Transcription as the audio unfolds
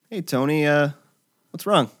Hey, Tony, what's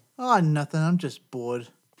wrong? Oh, nothing. I'm just bored.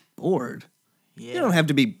 Bored? Yeah. You don't have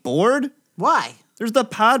to be bored. Why? There's the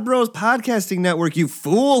Pod Bros Podcasting Network, you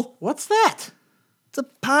fool. What's that? It's a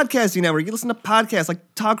podcasting network. You listen to podcasts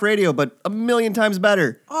like talk radio, but a million times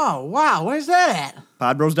better. Oh, wow. Where's that at?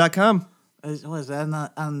 Podbros.com. Was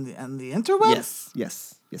that on the interweb?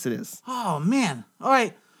 Yes, it is. Oh, man. All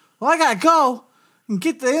right. Well, I got to go and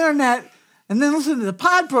get the internet and then listen to the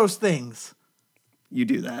Pod Bros things. You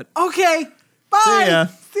do that. Okay. Bye. See ya.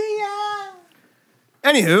 See ya.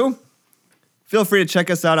 Anywho, feel free to check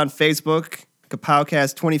us out on Facebook,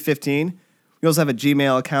 Kapowcast 2015. We also have a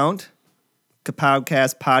Gmail account,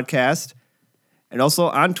 Kapowcast Podcast, and also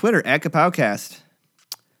on Twitter at Kapowcast.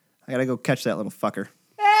 I gotta go catch that little fucker.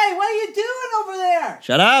 Hey, what are you doing over there?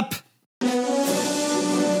 Shut up!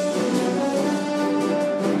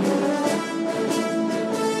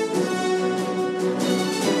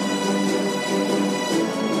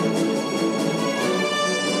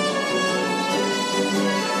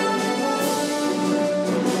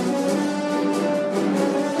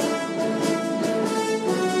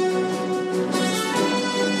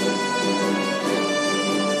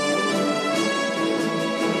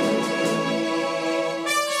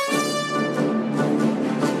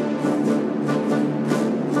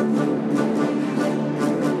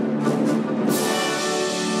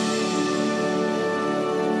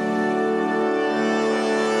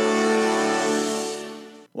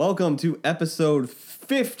 Welcome to episode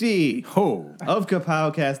 50 of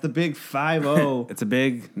Kapowcast, the big 5-0. It's a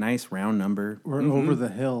big, nice, round number. We're over the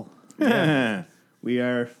hill. We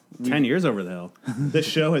are 10 years over the hill. The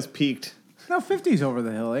show has peaked. No, 50's over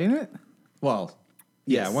the hill, ain't it? Well,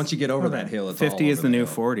 yeah, once you get over that hill, it's 50 all is over the new hill.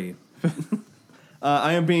 40.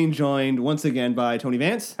 I am being joined once again by Tony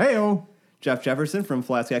Vance, Hey-o. Jeff Jefferson from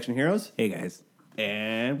Flask Action Heroes, Hey, guys.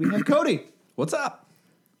 and we have Cody. What's up?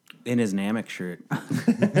 In his Namek shirt.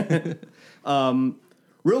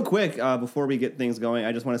 Real quick, before we get things going,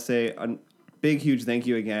 I just want to say a big, huge thank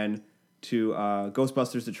you again to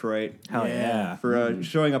Ghostbusters Detroit. Hell yeah. For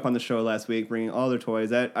showing up on the show last week, bringing all their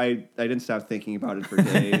toys. I didn't stop thinking about it for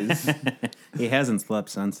days. He hasn't slept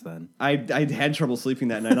since then. I had trouble sleeping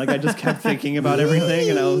that night. Like, I just kept thinking about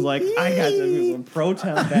everything, and I was like, I got to do some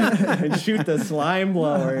proton back and shoot the slime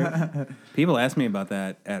blower. People asked me about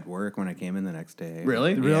that at work when I came in the next day.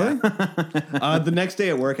 Really? Yeah. The next day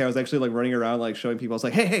at work, I was actually like running around, like showing people. I was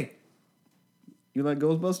like, hey, you like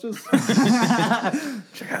Ghostbusters?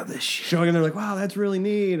 Check out this shit. Showing them, they're like, wow, that's really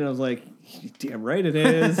neat. And I was like, damn right it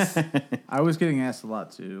is. I was getting asked a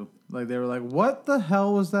lot, too. Like, they were like, what the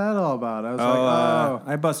hell was that all about? I was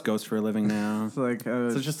I bust ghosts for a living now. It's like, So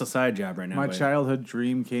it's just a side job right now. my but- childhood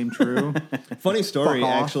dream came true. Funny story, Fuck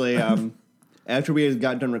off. actually. After we had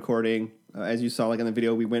got done recording, as you saw, like in the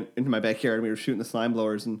video, we went into my backyard and we were shooting the slime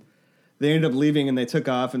blowers, and they ended up leaving and they took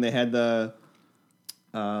off and they had the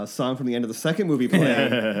song from the end of the second movie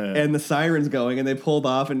playing and the sirens going, and they pulled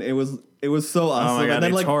off, and it was so awesome. Oh my God, and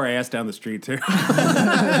then they like, tore ass down the street too.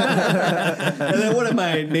 and then one of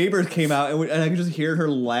my neighbors came out, and I could just hear her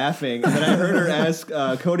laughing. And then I heard her ask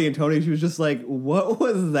Cody and Tony. She was just like, "What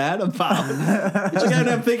was that about?" And she ended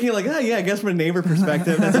up thinking, like, "Oh yeah, I guess from a neighbor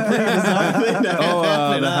perspective, that's a pretty bizarre thing to have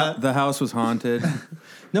happen." the house was haunted.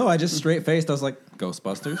 No, I just straight faced. I was like,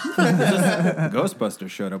 Ghostbusters. Ghostbusters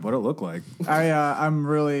showed up. What it looked like. I'm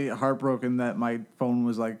really heartbroken that my phone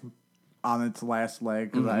was like on its last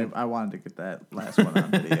leg because I wanted to get that last one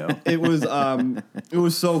on video. It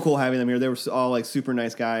was so cool having them here. They were all like super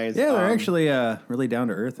nice guys. Yeah, they're actually really down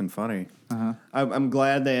to earth and funny. I'm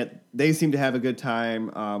glad that they seem to have a good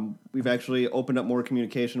time. We've actually opened up more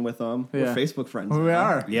communication with them. Yeah. We're Facebook friends. We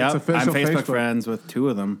are. Yeah, It's official I'm Facebook friends with two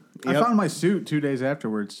of them. I Yep. found my suit 2 days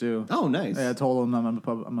afterwards too. Oh, nice. Yeah, I told them I'm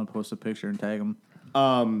gonna post a picture and tag them.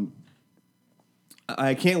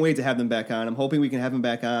 I can't wait to have them back on. I'm hoping we can have them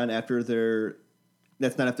back on after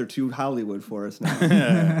that's not if they're too Hollywood for us now.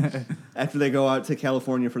 After they go out to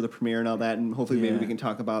California for the premiere and all that, and hopefully maybe we can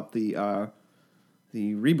talk about the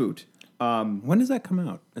reboot. When does that come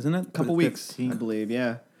out? Isn't it? A couple weeks, I believe,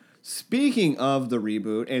 yeah. Speaking of the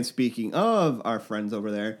reboot, and speaking of our friends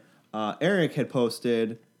over there, Eric had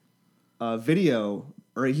posted a video,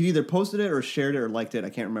 or he either posted it or shared it or liked it,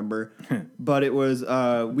 I can't remember. But it was,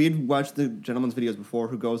 we had watched the gentleman's videos before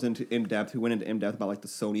who went into in-depth about like the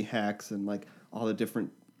Sony hacks and like all the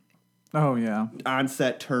different Oh yeah.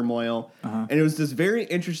 on-set turmoil. And it was this very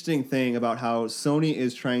interesting thing about how Sony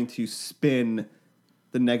is trying to spin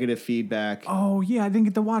the negative feedback. Oh yeah, I didn't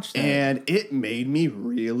get to watch that. And it made me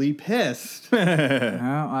really pissed.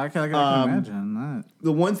 Yeah, I can imagine that.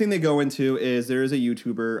 The one thing they go into is there is a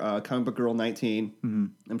YouTuber, Comic Book Girl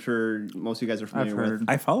 19. I'm sure most of you guys are familiar I've with. heard.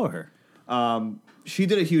 I follow her. She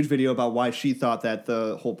did a huge video about why she thought that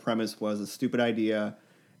the whole premise was a stupid idea,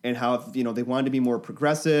 and how if, they wanted to be more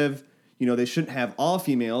progressive, they shouldn't have all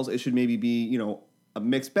females. It should maybe be a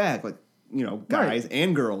mixed bag, like guys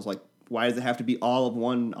and girls. Like, why does it have to be all of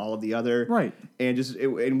one, all of the other? Right. And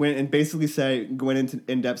basically went into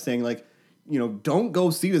in depth saying like, don't go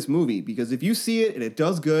see this movie, because if you see it and it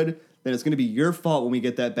does good, then it's going to be your fault when we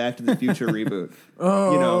get that Back to the Future reboot.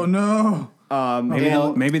 Oh no.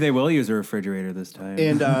 Maybe they will use a refrigerator this time.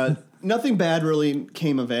 And nothing bad really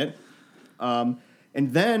came of it.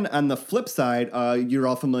 And then on the flip side, you're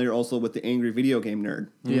all familiar also with the Angry Video Game Nerd.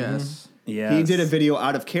 Yes. yeah, He did a video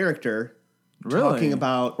out of character Really? talking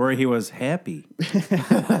about where he was happy.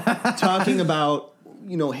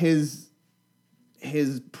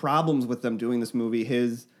 his problems with them doing this movie,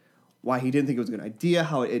 why he didn't think it was a good idea,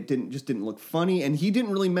 how it didn't look funny, and he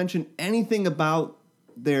didn't really mention anything about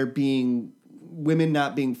there being women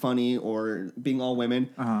not being funny or being all women.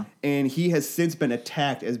 And he has since been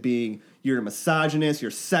attacked as being, you're a misogynist,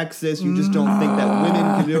 you're sexist, you just don't think that women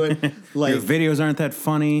can do it. Like, Your videos aren't that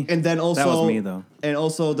funny. and then also that was me though. And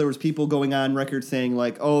also there was people going on record saying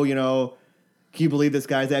like, oh, can you believe this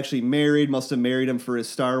guy's actually married? Must have married him for his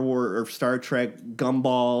Star Wars or Star Trek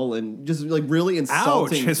gumball, and just like really Ouch!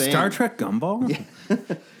 insulting His things. Star Trek gumball.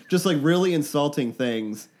 Just like really insulting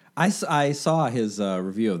things. I saw his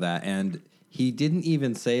review of that, and he didn't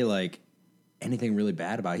even say like anything really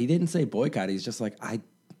bad about it. He didn't say boycott. He's just like, I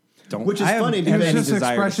don't. Which is I have- funny have because- any Just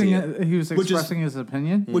desire to see it. he was Which is- expressing his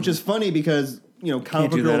opinion. Which is funny because, Comic Can't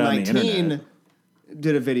Book do Girl that on the 19 internet.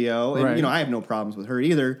 did a video, and, Right. I have no problems with her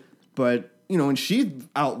either, but, and she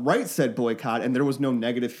outright said boycott, and there was no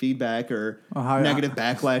negative feedback or negative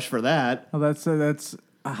backlash for that. Well, that's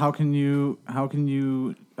how can you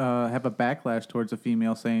have a backlash towards a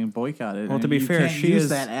female saying boycott it? Well, to And be you fair, can't she use is-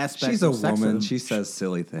 that aspect. She's a of woman. sexism. She says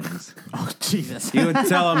silly things. Oh Jesus! You would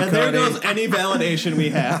tell him, And there Cody. goes any validation we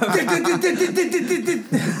have.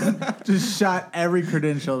 Just shot every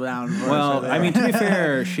credential down. for us Well, right I there. mean, to be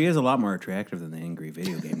fair, she is a lot more attractive than the Angry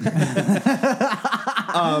Video Game.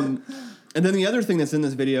 And then the other thing that's in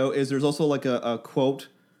this video is there's also like a quote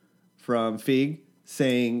from Feig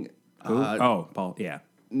saying, Paul. Yeah.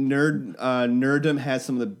 nerddom has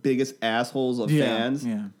some of the biggest assholes of Yeah, fans.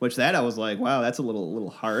 yeah. Which I was like, wow, that's a little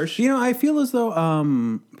harsh. I feel as though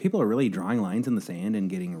people are really drawing lines in the sand and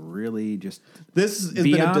getting really just This is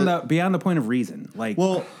beyond the point of reason. Like,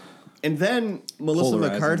 well, and then Melissa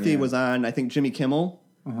Polarizing, McCarthy yeah. was on, I think, Jimmy Kimmel,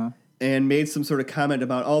 and made some sort of comment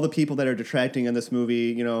about all the people that are detracting in this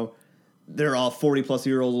movie. They're all 40+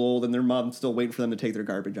 years old, and their mom's still waiting for them to take their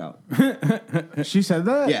garbage out. she said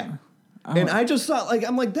that. Yeah. And I just thought,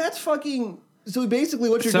 I'm like, that's fucking. So basically,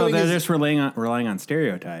 what you're so doing they're is just relying on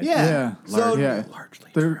stereotypes. yeah. So yeah. Largely.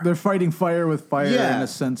 They're fighting fire with fire Yeah. in a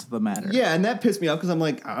sense of the matter. yeah, and that pissed me off because I'm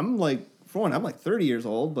like, for one, I'm like 30 years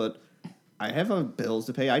old, but I have bills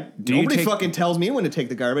to pay. you Nobody take- fucking tells me when to take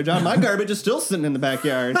the garbage out. My garbage is still sitting in the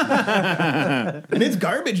backyard, and it's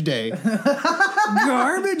garbage day.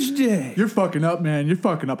 Garbage day. You're fucking up, man. You're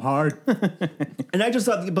fucking up hard. And I just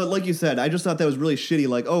thought, but like you said, I just thought that was really shitty.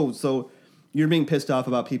 Like, oh, so you're being pissed off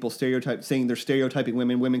about people saying they're stereotyping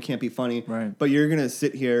women. Women can't be funny, Right. But you're gonna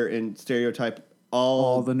sit here and stereotype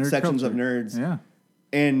all the nerd sections of culture. nerds. Yeah.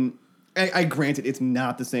 And I granted, it's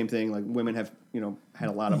not the same thing. Like, women have, had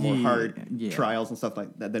a lot of more hard trials and stuff like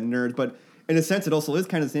that than nerds. But in a sense, it also is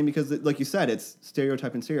kind of the same because, like you said, it's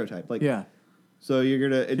stereotype and stereotype. Like, Yeah. so you're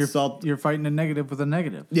gonna insult. You're fighting a negative with a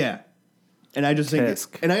negative. Yeah. And I just think, Tisk.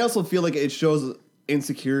 and I also feel like it shows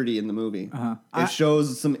insecurity in the movie. It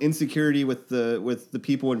shows some insecurity with the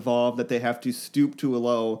people involved, that they have to stoop to a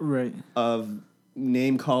low Right. of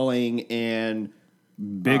name calling and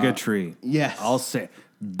Bigotry. yes. I'll say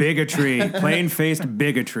bigotry. Plain-faced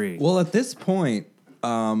bigotry. Well, at this point,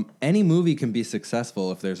 any movie can be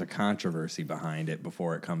successful if there's a controversy behind it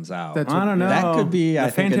before it comes out. That's I don't know. That could be, the I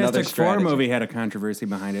think, another Fantastic Four strategy. movie had a controversy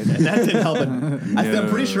behind it. that didn't help it. I'm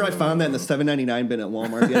pretty sure I found that in the $7.99 bin at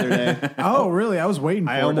Walmart the other day. Oh, really? I was waiting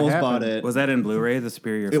for I it to almost happen. bought it. Was that in Blu-ray, the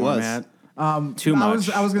superior It was. format? Too much.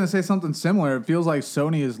 I was going to say something similar. It feels like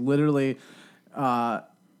Sony is literally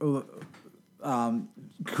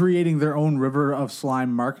creating their own river of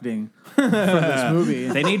slime marketing for this movie.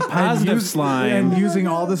 They need positive slime. And using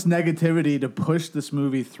all this negativity to push this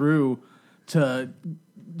movie through to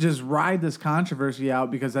just ride this controversy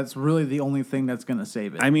out because that's really the only thing that's going to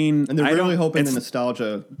save it. I mean, And they're I really don't- hoping the it's-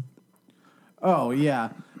 nostalgia Oh yeah.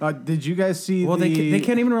 Did you guys see? Well, the... they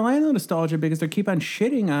can't even rely on the nostalgia because they keep on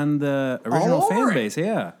shitting on the original over fan it. base.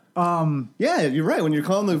 Yeah. Yeah, you're right. When you're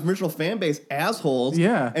calling the original fan base assholes,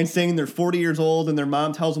 Yeah. and saying they're 40 years old and their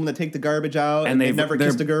mom tells them to take the garbage out, and they've never they're-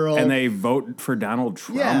 kissed a girl, and they vote for Donald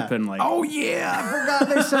Trump, Yeah. and like, Oh yeah, I forgot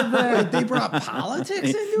they said that. They brought politics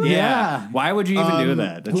into it. Yeah. Why would you even do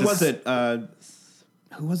that? That's Who just- was it?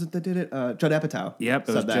 Who was it that did it? Judd Apatow. Yep, it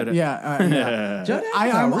said was that. Judd- Yeah, yeah. Judd I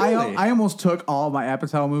Apatow, really? almost took all my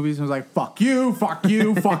Apatow movies and was like, "Fuck you, fuck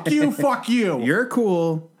you, fuck you, fuck you." You're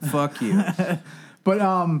cool. Fuck you. But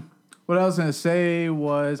what I was gonna say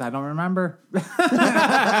was I don't remember.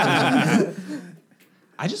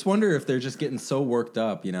 I just wonder if they're just getting so worked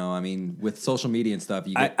up, you know. I mean, with social media and stuff,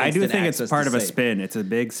 you get I do instant think it's access part to of a say- spin. It's a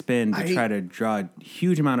big spin to try to draw a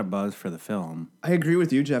huge amount of buzz for the film. I agree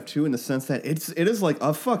with you, Jeff, too, in the sense that it is like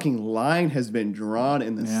a fucking line has been drawn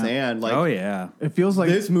in the Yeah. sand. Like, Oh yeah. It feels like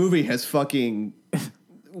this movie has fucking.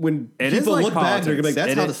 When It is people like look back, they're gonna be like, politics.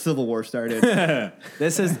 "That's It how is- the Civil War started."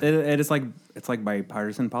 This is it is like it's like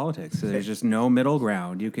bipartisan politics. There's just no middle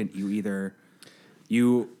ground. You either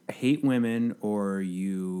hate women or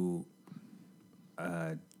you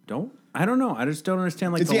don't. I don't know. I just don't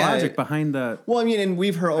understand like It's- the yeah, logic it- behind the. Well, I mean, and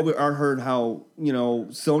we've heard how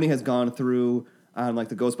Sony has gone through on like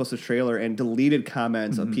the Ghostbusters trailer and deleted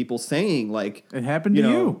comments of people saying like It happened to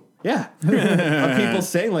you. Yeah, of people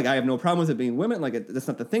saying like I have no problem with it being women. Like that's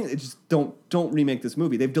not the thing. It just don't remake this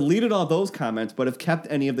movie. They've deleted all those comments, but have kept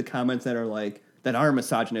any of the comments that are like that are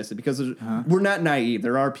misogynistic because we're not naive.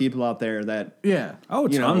 There are people out there that yeah. Oh,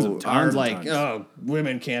 tons are of like tons. oh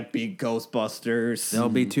women can't be Ghostbusters. They'll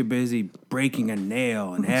be too busy breaking a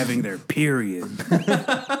nail and having their period.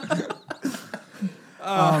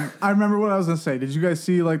 I remember what I was gonna say. Did you guys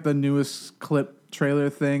see like the newest clip trailer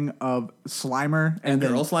thing of Slimer And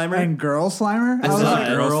Girl Slimer? and Girl Slimer? I was saw like,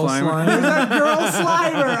 it. Girl Slimer. there's that Girl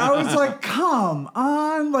Slimer. I was like, come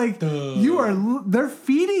on, like they're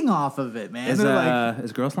feeding off of it, man. Is They're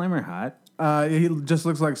is Girl Slimer hot? he just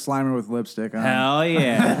looks like Slimer with lipstick on. Hell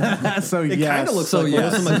yeah! So It yes. kind of looks So like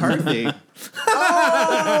yes. Melissa McCarthy.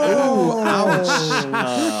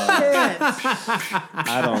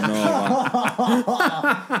 I don't know.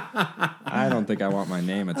 I don't think I want my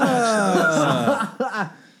name attached to this.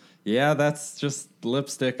 Yeah, that's just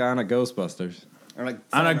lipstick on a Ghostbusters. Or like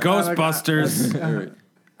On a Ghostbusters, Or-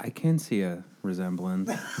 I can see a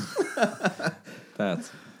resemblance.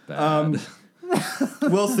 That's bad.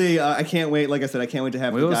 We'll see. I can't wait. Like I said, I can't wait to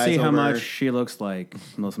have We the will guys see how over. much she looks like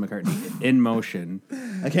Melissa McCartney in motion.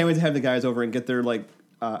 I can't wait to have the guys over and get their like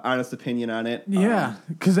honest opinion on it. Yeah,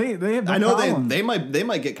 because they have. No I know problem. they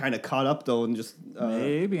might get kind of caught up though and just.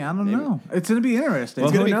 Maybe I don't know. It's gonna be interesting.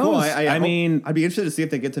 Well, It's gonna who be cool. knows? I I hope- mean- I'd be interested to see if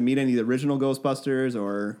they get to meet any of the original Ghostbusters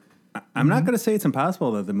or I'm not going to say it's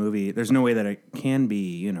impossible that the movie. There's no way that it can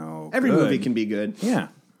be. every good. movie can be good. Yeah.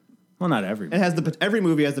 Well, not every. It has every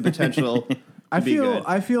movie has the potential. I to be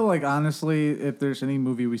good. feel like honestly, if there's any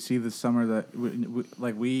movie we see this summer that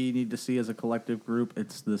we need to see as a collective group,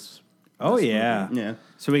 it's this. Oh yeah. Yeah.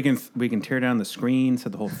 So we can tear down the screen,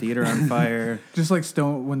 set the whole theater on fire. Just like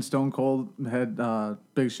when Stone Cold had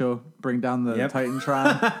Big Show bring down the Yep.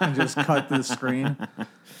 Titantron and just cut the screen.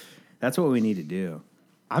 That's what we need to do.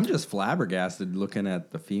 I'm just flabbergasted looking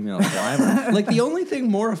at the female Slimer. Like the only thing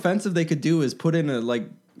more offensive they could do is put in a like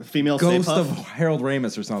Female ghost Stay of Puft. Harold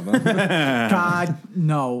Ramis or something. God,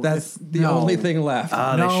 no. That's the No. only thing left.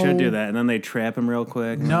 Oh, No. they should do that, and then they trap him real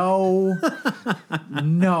quick. No,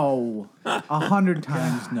 no, 100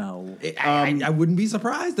 times no. I wouldn't be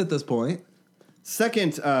surprised at this point.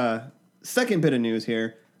 Second bit of news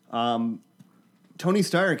here. Tony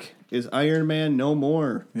Stark is Iron Man no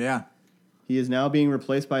more. Yeah. He is now being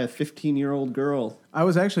replaced by a 15-year-old girl. I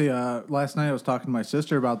was actually last night. I was talking to my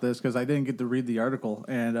sister about this because I didn't get to read the article.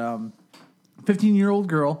 And 15-year-old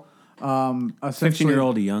girl, essentially,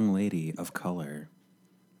 15-year-old young lady of color.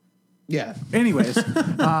 Yeah. Anyways,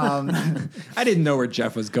 I didn't know where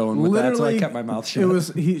Jeff was going with that, so I kept my mouth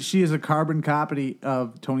shut. She is a carbon copy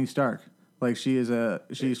of Tony Stark. Like she's 15.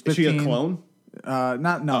 Is she a clone?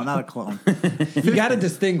 Not a clone. You got to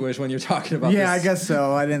distinguish when you're talking about Yeah, this. I guess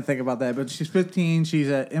so. I didn't think about that, but she's 15. She's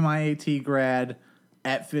a MIAT grad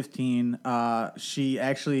at 15. She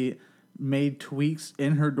actually made tweaks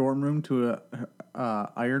in her dorm room to a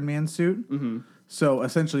Iron Man suit. Mm-hmm. So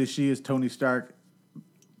essentially, she is Tony Stark,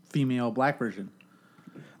 female black version.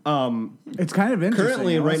 It's kind of interesting.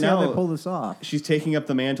 Currently, I wanna right see how now- they pull this off. She's taking up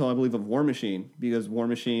the mantle, I believe, of War Machine because War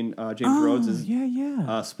Machine, James Rhodes is.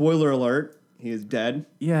 Yeah. Spoiler alert: he is dead.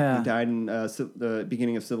 Yeah. He died in the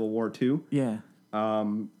beginning of Civil War II. Yeah.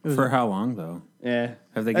 For how long though? Yeah.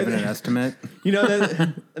 Have they given an estimate? You know,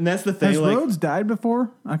 and that's the thing. Has Like, Rhodes died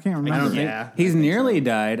before? I can't remember. I don't think Yeah, he's I think nearly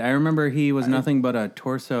died. I remember he was nothing but a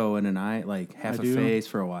torso and an eye, like half I a do. face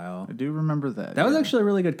for a while. I do remember that. That was actually a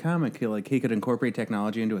really good comic. He could incorporate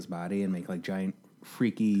technology into his body and make like giant,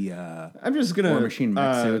 freaky. I'm just gonna War Machine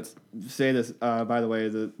mech suits. say this. By the way,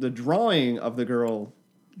 the drawing of the girl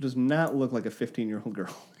does not look like a 15-year-old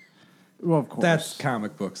girl. Well, of course. That's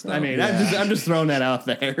comic books, though. I mean, I'm just throwing that out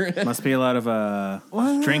there. Must be a lot of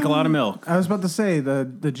drank a lot of milk. I was about to say the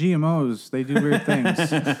GMOs. They do weird things.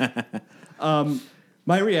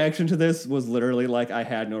 My reaction to this was literally like I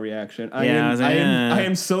had no reaction. I Yeah, I was like, I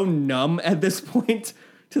am so numb at this point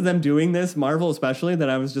to them doing this, Marvel especially, that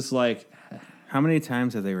I was just like, How many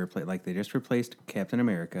times have they replaced? Like they just replaced Captain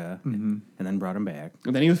America and then brought him back.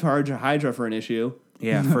 and then he was Hydra for an issue.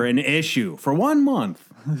 Yeah, for an issue for 1 month.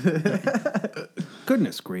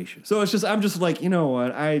 Goodness gracious! So it's just I'm just like, you know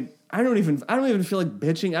what? I don't even feel like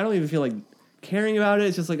bitching. I don't even feel like caring about it.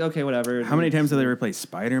 It's just like, okay, whatever. How many times have they replaced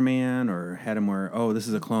Spider-Man or had him where, oh, this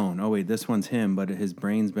is a clone. Oh wait, this one's him, but his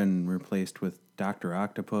brain's been replaced with Dr.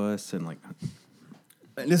 Octopus and like.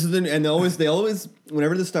 And this is and they always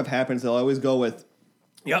whenever this stuff happens, they'll always go with,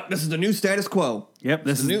 "Yep, this is the new status quo." Yep,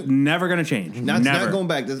 this is new. never going to change. Not never. going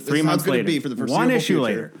back. This 3 is how months it's going later. to be for the foreseeable One issue future.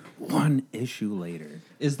 later. 1 issue later.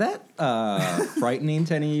 Is that frightening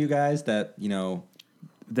to any of you guys that, you know,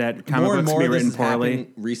 That comic more and books more be this written is poorly.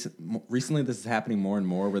 happening recently this is happening more and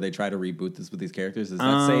more where they try to reboot this with these characters? Is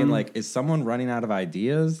that saying, like, is someone running out of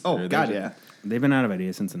ideas? Oh, Or they're God, just- yeah. They've been out of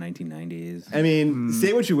ideas since the 1990s. I mean,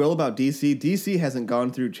 say what you will about DC. DC hasn't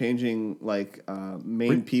gone through changing like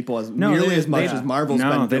main people as nearly as much as Marvel's been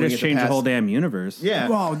No, they doing. just in changed the past. whole damn universe. Yeah.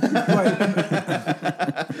 Well,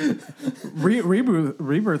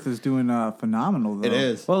 Rebirth is doing phenomenal, though. It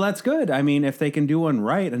is. Well, that's good. I mean, if they can do one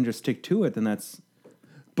right and just stick to it, then that's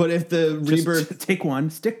But if the just Rebirth take one,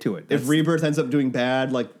 stick to it. if Rebirth ends up doing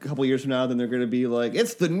bad like a couple years from now, then they're going to be like,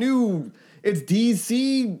 it's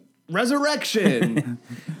DC Resurrection.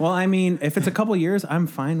 Well, I mean, if it's a couple years, I'm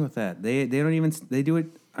fine with that. They don't even they do it.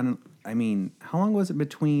 I mean, how long was it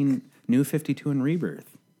between New 52 and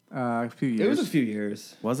Rebirth? A few years. It was a few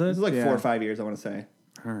years. Was it? It was like Yeah. 4 or 5 years, I want to say.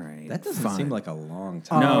 All right, That doesn't fine. seem like a long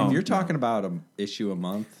time. No. If you're talking about an issue a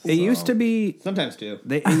month. It used to be. Sometimes too.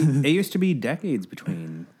 It used to be decades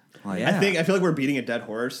between. Like, Yeah. I feel like we're beating a dead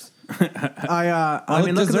horse. I Well, mean,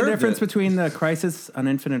 it look at the deserved difference it. between the Crisis on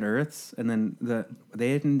Infinite Earths and then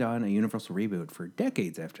they hadn't done a Universal reboot for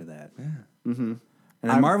decades after that. Yeah. Mm-hmm. And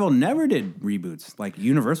then Marvel never did reboots, like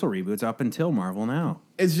Universal reboots, up until Marvel now.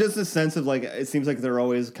 It's just a sense of like it seems like they're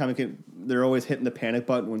always they're always hitting the panic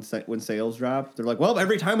button when sales drop. They're like, well,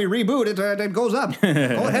 every time we reboot it goes up. Go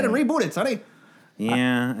ahead and reboot it, sonny.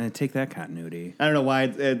 Yeah, and take that continuity. I don't know why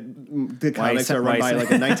the comics are run by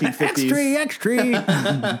like a 1950s. Extra.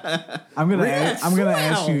 I'm gonna Yes, I'm gonna wow.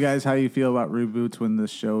 ask you guys how you feel about reboots when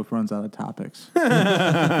this show runs out of topics.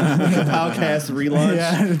 Podcast relaunch.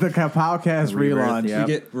 Yeah, the Kapowcast Rebirth, relaunch. yeah. You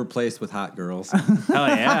get replaced with hot girls. Hell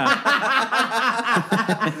yeah.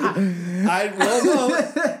 Well, no,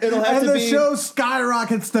 it'll have And to the be. show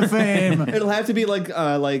skyrockets to fame. It'll have to be like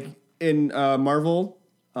in Marvel.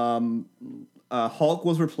 Hulk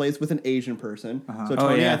was replaced with an Asian person. So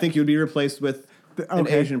Tony, yeah. I think you'd be replaced with an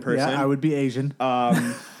Asian person. Yeah, I would be Asian.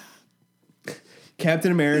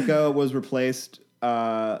 Captain America was replaced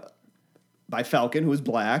by Falcon, who was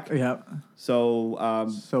black. Yep. So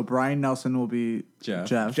So Brian Nelson will be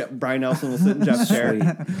Jeff. Brian Nelson will sit in Jeff's chair.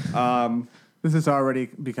 This is already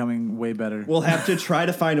becoming way better. We'll have to try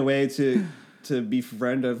to find a way to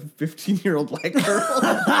befriend a 15-year-old black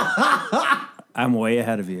girl. I'm way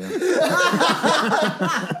ahead of you.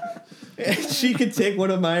 She could take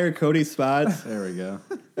one of my or Cody's spots. There we go.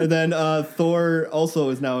 And then Thor also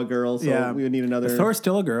is now a girl, so Yeah. we would need another. Is Thor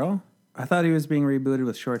still a girl? I thought he was being rebooted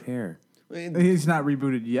with short hair. I mean, He's not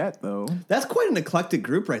rebooted yet, though. that's quite an eclectic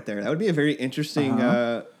group right there. That would be a very interesting.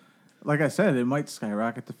 Like I said, it might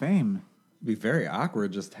skyrocket to fame. It'd be very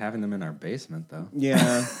awkward just having them in our basement, though.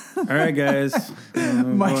 Yeah. All right, guys.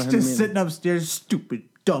 Mike's just sitting upstairs, stupid,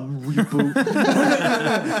 dumb reboot.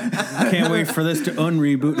 Can't wait for this to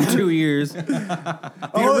unreboot in 2 years.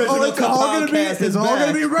 original it's all gonna be Kapowcast is it's all back.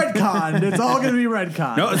 gonna be retconned. It's all gonna be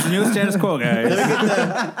retconned. No, it's the new status quo, guys.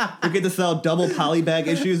 We get to sell double polybag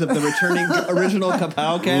issues of the returning original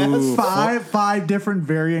Kapowcast. Five different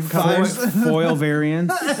variant covers. Foil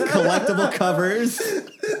variants. Collectible covers.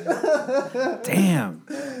 Damn.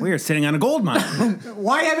 We are sitting on a gold mine.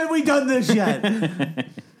 Why haven't we done this yet?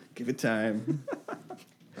 Give it time.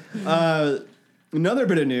 Another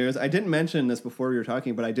bit of news. I didn't mention this before we were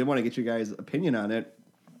talking, but I did want to get you guys' opinion on it.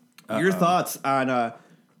 Your thoughts on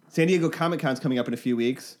San Diego Comic-Con's coming up in a few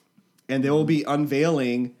weeks, and they will be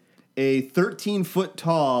unveiling a 13-foot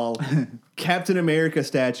tall Captain America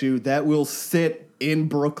statue that will sit in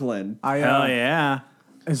Brooklyn. Hell yeah.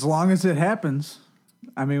 As long as it happens.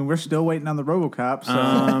 I mean, we're still waiting on the RoboCop.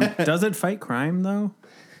 So Does it fight crime, though?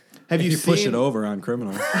 Have You you push seen? it over on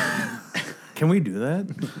criminals. Can we do that?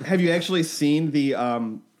 Have you actually seen the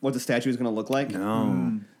what the statue is going to look like?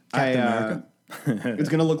 No. Captain America. It's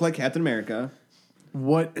going to look like Captain America.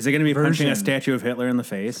 what Is it going to be punching version? a statue of Hitler in the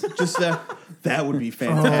face? Just that would be Oh,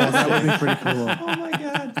 fantastic. that would be pretty cool. Oh my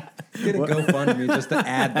god! Get a GoFundMe just to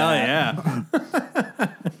add Hell that. yeah.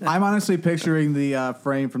 I'm honestly picturing the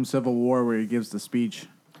frame from Civil War where he gives the speech.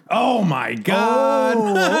 Oh my God.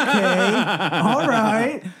 Oh, okay. All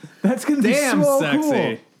right. That's going to be Damn so sexy.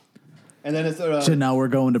 cool. And then So now we're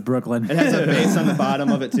going to Brooklyn. it has a base on the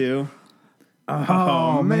bottom of it too.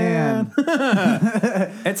 Oh, man.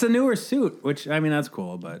 It's a newer suit, which, I mean, that's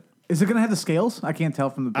cool, but Is it going to have the scales? I can't tell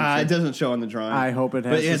from the picture. It doesn't show on the drawing. I hope it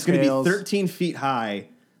has But the it's going to be scales. 13 feet high.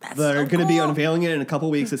 They're going to be unveiling it in a couple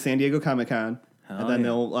weeks at San Diego Comic-Con. And then yeah.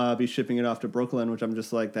 they'll be shipping it off to Brooklyn, which I'm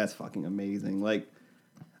just like, that's fucking amazing. Like,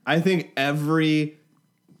 I think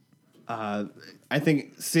I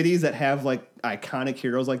think cities that have like iconic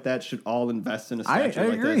heroes like that should all invest in a I statue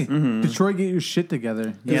like agree. this. Detroit, get your shit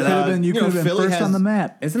together. You Yeah, could have been, you know, could have been Philly first has- on the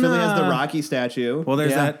map. isn't Philly has the uh, Rocky statue. Well,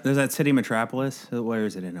 there's Yeah. that city Metropolis. Where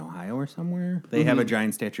is it, in Ohio or somewhere? They have a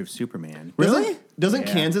giant statue of Superman. Really? Doesn't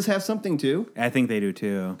Yeah. Kansas have something too? I think they do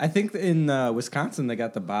too. I think in Wisconsin they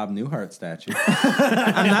got the Bob Newhart statue.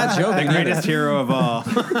 I'm not joking. The greatest hero of all.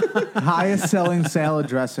 Highest selling salad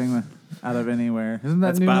dressing out of anywhere. Isn't that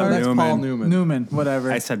That's Newman? Bob That's Newman. Paul Newman. Newman,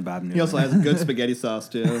 whatever. I said Bob Newman. He also has good spaghetti sauce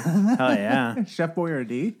too. Hell yeah. Chef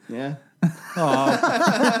Boyardee. Yeah.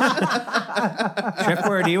 Chef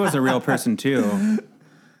Boyardee was a real person too.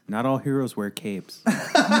 Not all heroes wear capes.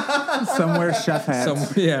 Somewhere chef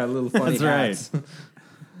hats. Yeah, little funny That's right. hats.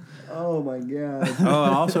 Oh my god. Oh,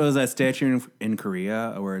 also is that statue in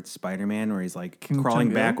Korea where it's Spider-Man where he's like Kim crawling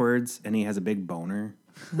Jong-il? backwards and he has a big boner.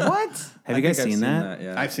 What? Have you guys I think seen I've that?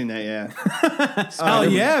 Yeah. I've seen that. Yeah. Oh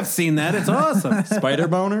yeah, I've seen that. It's awesome. Spider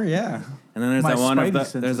boner. Yeah. And then there's My that one of spidey the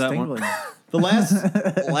sense there's is that one. tingling. The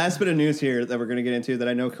last bit of news here that we're going to get into that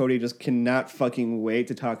I know Cody just cannot fucking wait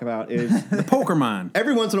to talk about is The Pokemon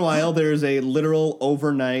every once in a while there's a literal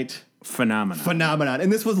overnight phenomenon,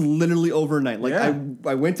 and this was literally overnight. Like Yeah.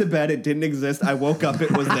 I went to bed, it didn't exist. I woke up,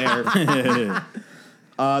 it was there. The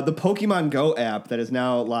Pokemon Go app that is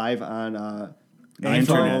now live on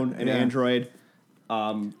iPhone and Yeah. Android.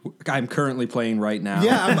 I'm currently playing right now.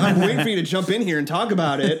 Yeah, I'm waiting for you to jump in here and talk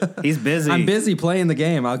about it. He's busy. I'm busy playing the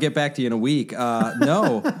game. I'll get back to you in a week.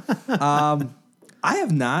 No. I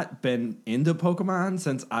have not been into Pokemon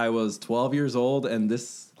since I was 12 years old, and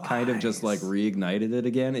this kind of just like reignited it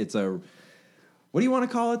again. It's a, what do you want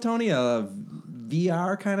to call it, Tony? A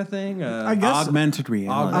VR kind of thing? I guess. Augmented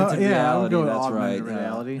reality. Augmented Yeah, I would reality, go with that's augmented right.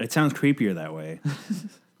 reality. It sounds creepier that way.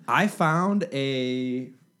 I found a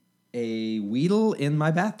Weedle in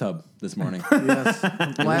my bathtub this morning. Yes.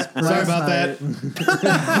 Sorry about that.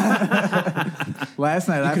 Last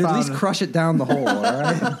night I Could at found. least crush it down the hole, all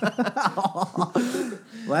right?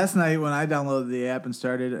 Last night when I downloaded the app and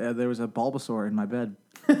started, there was a Bulbasaur in my bed.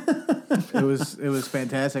 It was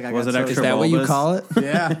fantastic. I Was got it so extra Is that what you bulbous? call it?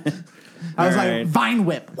 Yeah. I was All like, right. Vine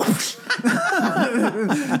Whip. Whoosh.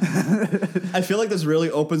 I feel like this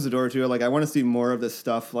really opens the door to it. Like I want to see more of this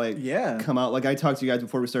stuff like Yeah. come out. Like I talked to you guys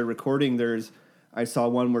before we started recording. I saw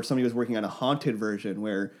one where somebody was working on a haunted version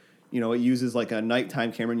where, you know, it uses like a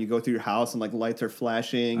nighttime camera and you go through your house and like lights are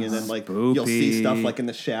flashing and then like you'll see Spoopy. stuff like in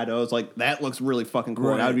the shadows. Like that looks really fucking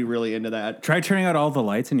cool. And I would be really into that. Try turning out all the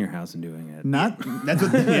lights in your house and doing it. Not That's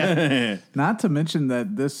what, yeah. not to mention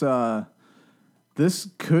that this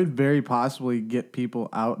could very possibly get people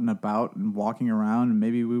out and about and walking around, and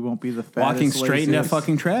maybe we won't be the fattest, Walking straight into laziest-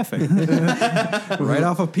 fucking traffic. Right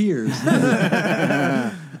off of Piers.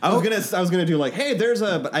 I was gonna do like, hey,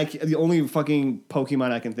 the only fucking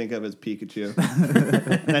Pokemon I can think of is Pikachu.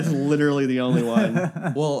 That's literally the only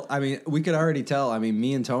one. Well, I mean, we could already tell. I mean,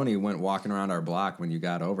 me and Tony went walking around our block when you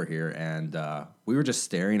got over here, and we were just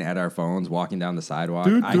staring at our phones walking down the sidewalk.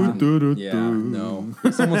 No.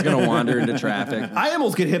 Someone's going to wander into traffic. I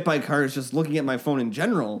almost get hit by cars just looking at my phone in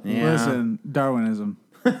general. Yeah. Listen, Darwinism.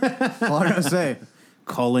 All I gotta say.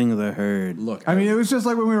 Culling the herd. Look, I mean, it was just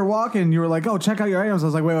like when we were walking, you were like, oh, check out your items. I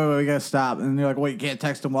was like, wait, we gotta stop. And you're like, wait, you can't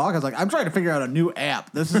text and walk? I was like, I'm trying to figure out a new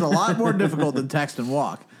app. This is a lot more difficult than text and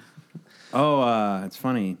walk. Oh, it's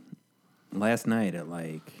funny. Last night at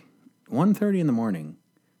like 1:30 in the morning,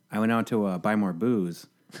 I went out to buy more booze.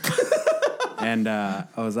 And I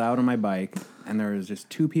was out on my bike, and there was just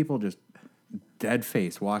two people just dead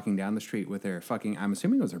face walking down the street with their fucking, I'm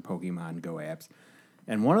assuming it was their Pokemon Go apps.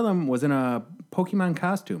 And one of them was in a Pokemon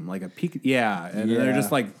costume, like a Pikachu. Yeah. And they're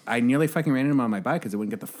just like, I nearly fucking ran into them on my bike because it wouldn't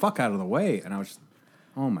get the fuck out of the way. And I was just,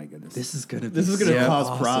 oh my goodness. This is gonna cause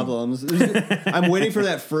awesome. problems. I'm waiting for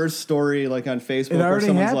that first story, like on Facebook, where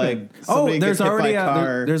someone's happened. like, somebody there's gets hit already by a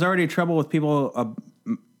car. there's already trouble with people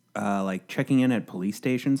like checking in at police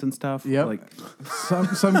stations and stuff. Yep. Like,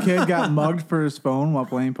 Some kid got mugged for his phone while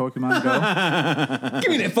playing Pokemon Go.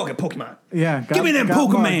 Give me that fucking Pokemon. Yeah, give me them got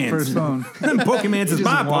mugged Pokemans. for his phone. them Pokemans is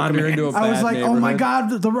my wander into a Pokemans. I was bad like, oh my neighborhood.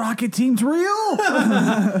 god, the Rocket Team's real.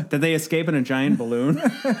 Did they escape in a giant balloon?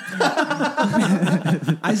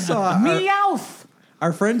 I saw Meowth.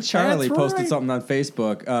 our friend Charlie That's posted right. something on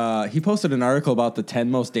Facebook. He posted an article about the 10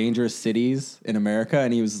 most dangerous cities in America,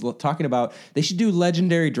 and he was talking about they should do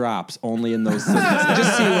legendary drops only in those cities.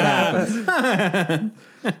 Just see what happens.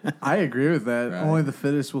 I agree with that. Right. Only the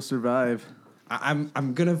fittest will survive.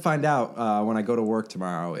 I'm gonna find out when I go to work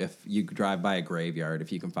tomorrow if you drive by a graveyard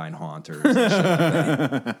if you can find haunters. And shit like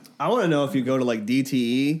that. I want to know if you go to like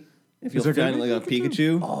DTE, if you'll there gonna find be like a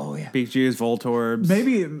Pikachu. Oh yeah. Pikachu's, Voltorbs.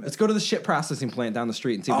 Maybe Let's go to the shit processing plant down the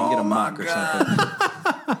street and see if we can get a mock or something.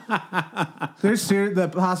 the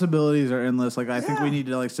possibilities are endless. Like I think we need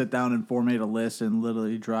to like sit down and formate a list and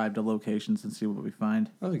literally drive to locations and see what we find.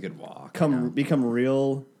 That'd be a good walk. Become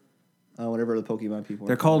real, whatever the Pokemon people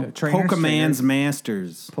They're are. called trainers, Pokemon's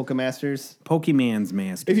Masters. Pokemasters. Pokemon's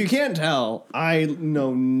Masters. If you can't tell, I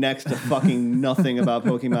know next to fucking nothing about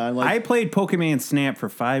Pokemon. Like I played Pokemon Snap for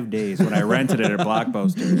 5 days when I rented it at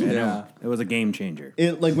Blockbuster. And it was a game changer.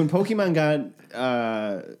 like when Pokemon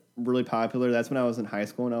got really popular, that's when I was in high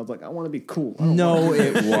school, and I was like, I want to be cool. I don't No,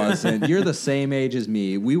 it wasn't. You're the same age as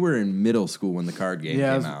me. We were in middle school when the card game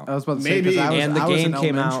Yeah, came out. I was about to Maybe. say 'cause And the I was game in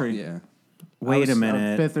came out. elementary. Yeah. Wait a was,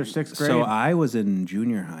 minute. 5th or 6th grade. So I was in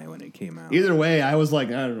junior high when it came out. Either way, I was like,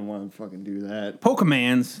 I don't want to fucking do that.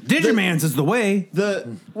 Pokemon's. Digimans is the way.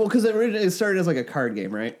 Because it started as like a card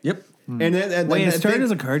game, right? Yep. And then Wait, it that started thing-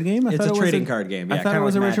 as a card game? I It's thought a it was trading card game. I Yeah, thought it kinda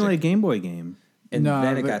was like originally a Magic. Game Boy game. And No,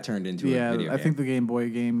 then it but- got turned into a video I game. think the Game Boy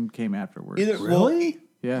game came afterwards.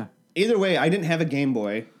 Yeah. Either way, I didn't have a Game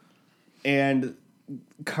Boy, and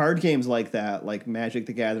card games like that, like Magic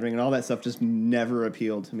the Gathering and all that stuff, just never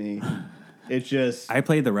appealed to me. It's just I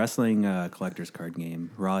played the wrestling collector's card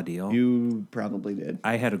game, Raw Deal. you probably did.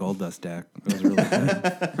 I had a Gold Dust deck. It was really good.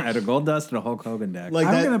 I had a Gold Dust and a Hulk Hogan deck. Like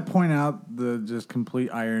I'm that. going to point out the just complete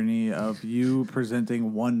irony of you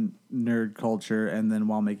presenting one nerd culture and then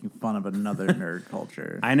while making fun of another nerd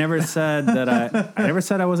culture. I never said that I never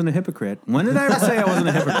said I wasn't a hypocrite. When did I ever say I wasn't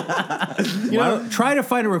a hypocrite? Try to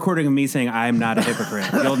find a recording of me saying I'm not a hypocrite.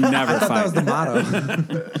 You'll never find That was the it. motto.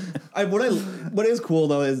 What is cool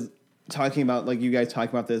though is talking about, like you guys talking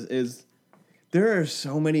about this, is there are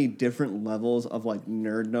so many different levels of like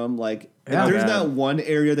nerddom. Like Yeah. there's Yeah. not one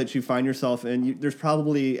area that you find yourself in. There's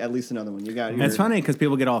probably at least another one. You got. And it's funny because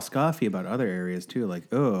people get all scoffy about other areas too.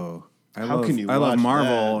 Like, oh, I How love, can you I love watch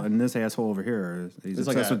Marvel, that? and this asshole over here, he's It's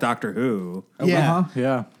like obsessed a- with Doctor Who. Yeah. Uh-huh.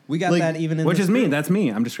 Yeah. We got Like, that even in Which this is me. group. That's me.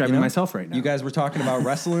 I'm describing You know? myself right now. You guys were talking about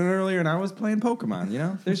wrestling earlier, and I was playing Pokemon. You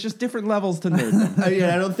know, there's just different levels to nerdom.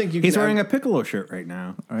 I don't think you. He's can, wearing a Piccolo shirt right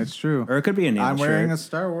now, That's true. or it could be a nail I'm shirt. wearing a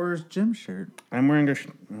Star Wars gym shirt. I'm wearing a.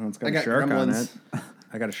 It's got I a got shark on it. gremlins.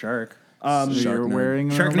 I got a shark. You're nerd.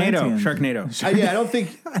 wearing an Sharknado. Atlantean. Sharknado. I don't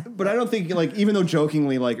think, but I don't think like even though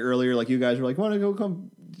jokingly like earlier like you guys were like want to go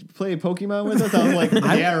come play Pokemon with us, I was like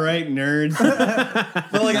yeah right nerds,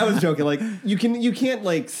 but like I was joking like you can't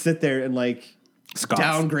like sit there and like Scoff.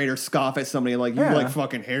 downgrade or scoff at somebody like you Yeah. like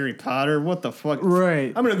fucking Harry Potter, what the fuck,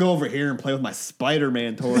 Right. I'm gonna go over here and play with my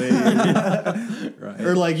Spider-Man toy. Right.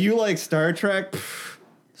 Or like you like Star Trek, pff,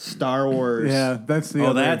 Star Wars, Yeah, that's the Oh,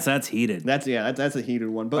 other. that's heated. that's a heated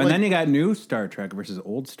one, but And like then you got new Star Trek versus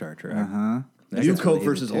old Star Trek. Uh-huh. That new gets Coke really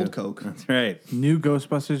versus heated, old too. Coke. That's right. New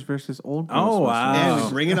Ghostbusters versus old Ghostbusters. Oh, wow. And we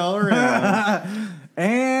bring it all around.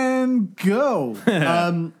 And go.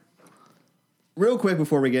 Real quick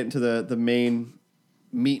before we get into the main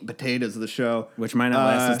meat and potatoes of the show, Which might not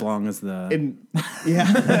last as long as the.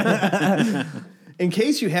 in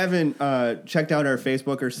case you haven't checked out our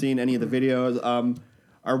Facebook or seen any of the videos,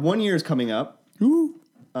 our 1 year is coming up.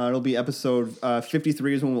 It'll be episode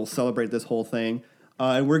 53 is when we'll celebrate this whole thing,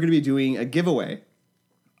 and we're going to be doing a giveaway.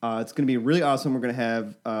 It's going to be really awesome. We're going to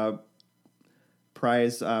have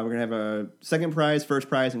prize. We're going to have a second prize, first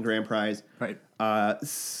prize, and grand prize. Right.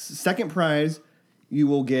 Second prize, you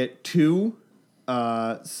will get 2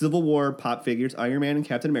 Civil War pop figures, Iron Man and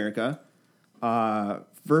Captain America.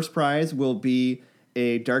 First prize will be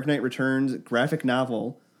a Dark Knight Returns graphic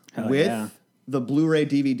novel Hell with yeah. the Blu-ray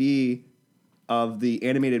DVD of the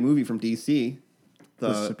animated movie from DC.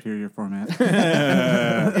 The superior format.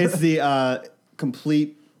 It's the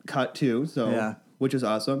complete cut too, so Yeah. which is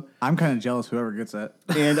awesome. I'm kind of jealous whoever gets that.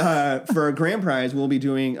 And for a grand prize, we'll be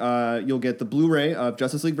doing. You'll get the Blu-ray of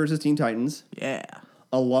Justice League versus Teen Titans, Yeah.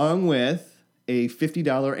 along with a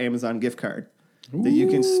 $50 Amazon gift card that you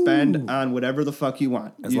can spend on whatever the fuck you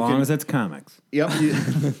want. As You long can- as it's comics. Yep.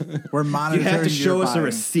 We're You monitoring. have to show your us a buying.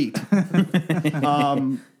 receipt.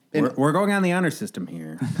 We're going on the honor system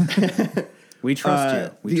here. We trust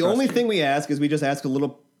you. We The trust only you. thing we ask is we just ask a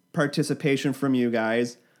little participation from you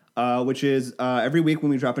guys, which is every week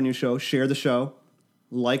when we drop a new show, share the show,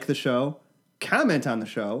 like the show, comment on the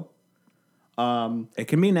show. It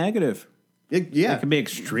can be negative. Yeah, It can be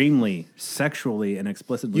extremely sexually and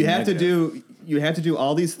explicitly you have negative. to do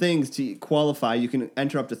all these things to qualify. You can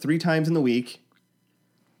enter up to 3 times in the week.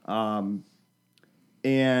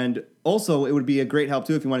 And also, it would be a great help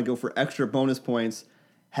too if you want to go for extra bonus points.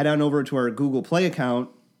 Head on over to our Google Play account,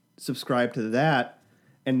 subscribe to that,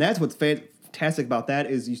 and that's what's fantastic about that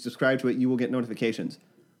is you subscribe to it, you will get notifications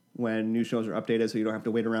when new shows are updated, so you don't have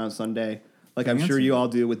to wait around Sunday, like I'm sure you all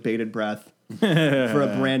do with bated breath for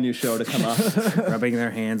a brand new show to come up. Rubbing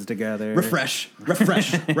their hands together. Refresh.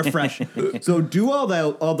 So do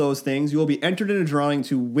all those things. You will be entered in a drawing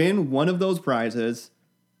to win one of those prizes.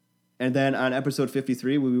 And then on episode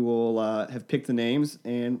 53, we will have picked the names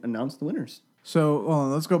and announce the winners. So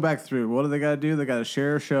let's go back through. What do they got to do? They got to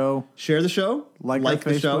share a show, Share the show. like our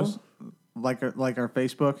the show. Facebook, like our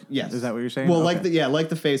Facebook. Yes. Is that what you're saying? Well, Okay. like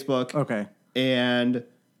the Facebook. Okay. And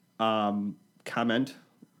comment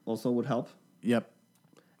also would help. Yep.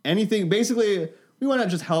 Anything. Basically, we want to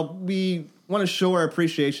just help. We want to show our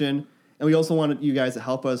appreciation. And we also want you guys to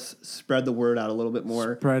help us spread the word out a little bit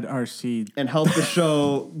more. Spread our seed. And help the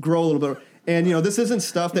show grow a little bit. And, this isn't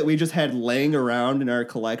stuff that we just had laying around in our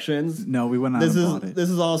collections. No, we went out This and is bought it. this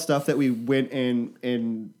is all stuff that we went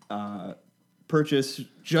and purchased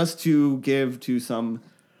just to give to some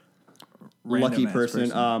Random lucky ass person.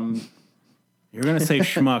 You're going to say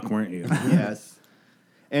schmuck, weren't you? Yes.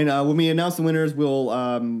 And when we announce the winners, we'll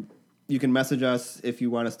you can message us if you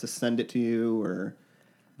want us to send it to you or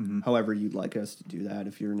however you'd like us to do that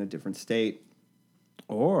if you're in a different state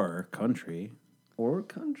Or country. or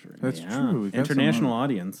country. That's Yeah. true. We got International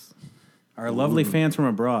audience. Our lovely fans from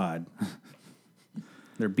abroad.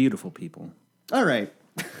 They're beautiful people. All right.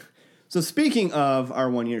 So speaking of our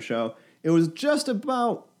 1 year show, it was just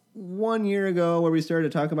about 1 year ago where we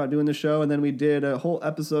started to talk about doing the show, and then we did a whole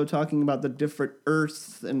episode talking about the different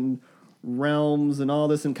Earths and realms and all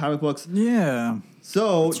this in comic books. Yeah.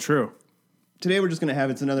 So It's true. today we're just going to have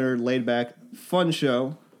it's another laid back, fun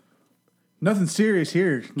show. Nothing serious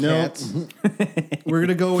here, No. cats. We're going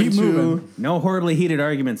to go Keep into moving. No horribly heated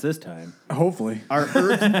arguments this time. Hopefully. our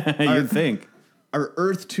Earth, You'd think. our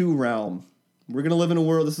Earth 2 realm. We're going to live in a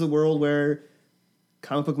world. This is a world where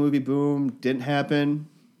comic book movie boom didn't happen.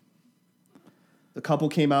 The couple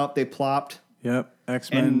came out, they plopped. Yep.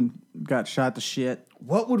 X-Men got shot to shit.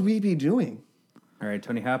 What would we be doing? All right,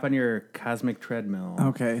 Tony, hop on your cosmic treadmill.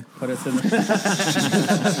 Okay. Put us in.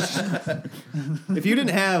 If you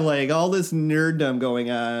didn't have like all this nerddom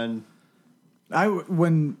going on,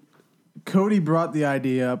 When Cody brought the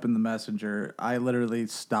idea up in the messenger, I literally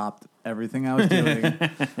stopped everything I was doing.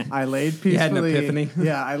 I laid peacefully. You had an epiphany?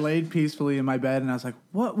 Yeah, I laid peacefully in my bed, and I was like,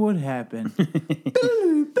 "What would happen?"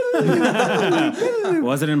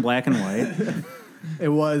 Was it in black and white? It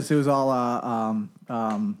was all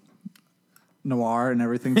noir and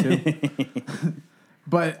everything too.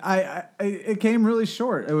 But it came really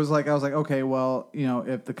short. It was like I was like, okay, well,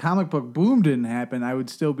 if the comic book boom didn't happen, I would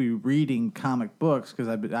still be reading comic books because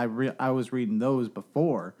I was reading those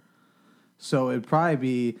before. So it'd probably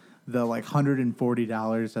be the like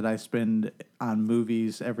 $140 that I spend on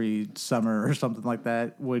movies every summer or something like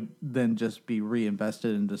that would then just be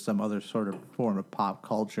reinvested into some other sort of form of pop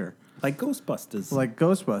culture. Like Ghostbusters. Like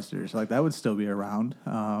Ghostbusters, like that would still be around.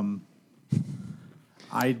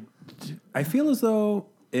 I feel as though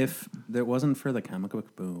if there wasn't for the comic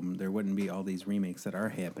book boom, there wouldn't be all these remakes that are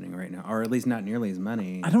happening right now, or at least not nearly as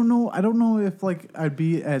many. I don't know if like I'd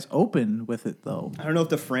be as open with it though. I don't know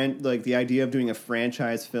if the idea of doing a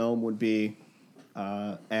franchise film would be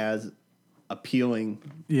as appealing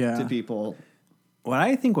to people. What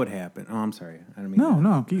I think would happen. Oh, I'm sorry. I don't mean.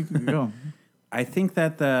 No, keep go. I think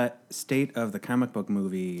that the state of the comic book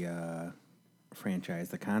movie franchise,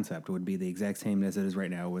 the concept, would be the exact same as it is right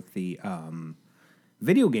now with the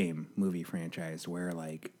video game movie franchise, where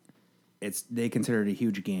like they consider it a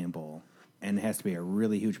huge gamble, and it has to be a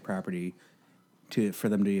really huge property for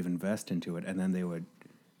them to even invest into it, and then they would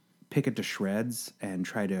pick it to shreds and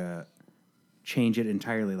try to change it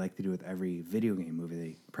entirely like they do with every video game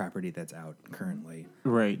movie property that's out currently.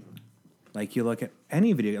 Right. Like you look at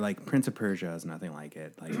any video, like Prince of Persia is nothing like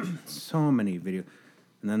it. Like so many video,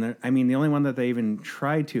 and then the only one that they even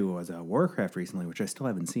tried to was Warcraft recently, which I still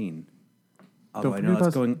haven't seen. Although I know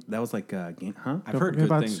that's going. That was like game, huh? I've heard good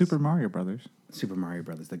about things. Super Mario Brothers. Super Mario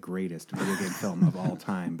Brothers, the greatest video game film of all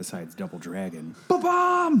time, besides Double Dragon.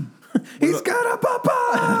 Ba-bomb! He's got a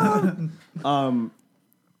ba-bomb! I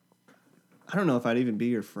don't know if I'd even be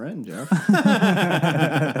your friend, Jeff.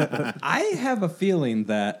 I have a feeling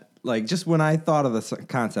that, like, just when I thought of this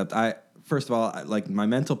concept, first of all, like, my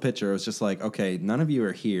mental picture was just like, okay, none of you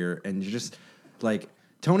are here, and you're just, like,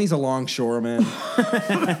 Tony's a longshoreman.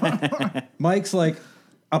 Mike's, like,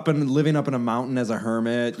 living up in a mountain as a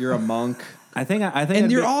hermit. You're a monk. I think,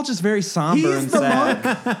 And you're all just very somber and sad.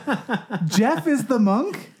 Jeff is the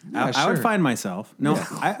monk? I would find myself. No,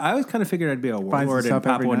 I always kind of figured I'd be a warlord in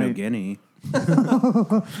Papua New Guinea.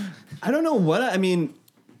 I don't know what I mean.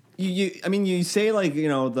 You say like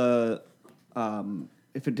the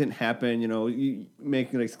if it didn't happen, you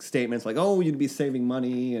make like statements like, oh, you'd be saving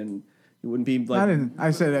money and you wouldn't be like.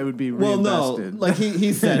 I said I would be reinvested. Well, no, like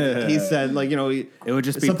he said like it would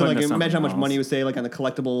just be something like something imagine how much else. money you would say like on the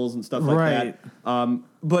collectibles and stuff like that.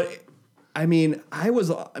 But I mean,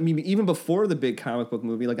 even before the big comic book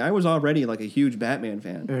movie, like I was already like a huge Batman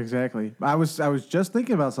fan. Exactly. I was just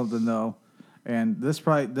thinking about something though, and this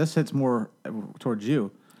hits more towards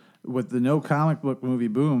you. With the no comic book movie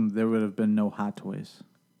boom, there would have been no Hot Toys.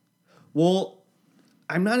 Well,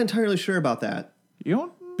 I'm not entirely sure about that. You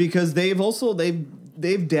don't? Because they've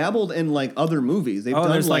dabbled in like other movies. They've done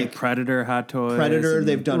there's like Predator, Hot Toys. Predator. and-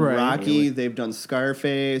 They've done Right. Rocky. They've done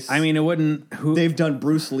Scarface. I mean, it wouldn't. they've done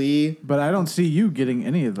Bruce Lee. But I don't see you getting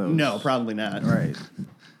any of those. No, probably not. Right.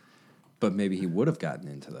 But maybe he would have gotten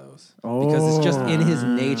into those. Because it's just in his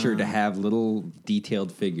nature to have little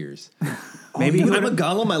detailed figures. Maybe I'm a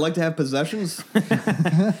golem. I like to have possessions.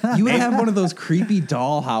 You would have one of those creepy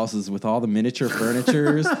doll houses with all the miniature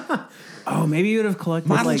furnitures. maybe you would have collected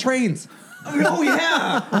Model like trains. Oh,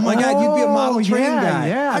 yeah. Oh, my God. You'd be a model train guy.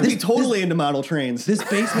 Yeah. I'd be totally into model trains. This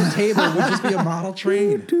basement table would just be a model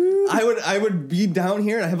train. I would be down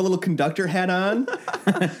here and I have a little conductor hat on.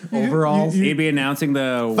 Overalls. He'd be announcing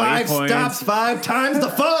the 5 waypoints. stops, 5 times the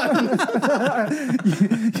fun.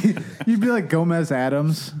 You'd be like Gomez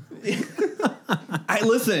Adams.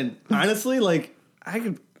 Listen, honestly, like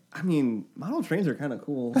model trains are kind of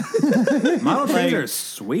cool. Model trains are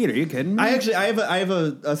sweet. Are you kidding me? I have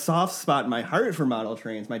a soft spot in my heart for model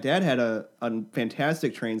trains. My dad had a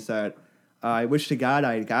fantastic train set. I wish to God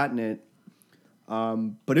I had gotten it.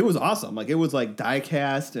 But it was awesome. Like it was like die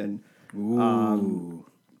cast and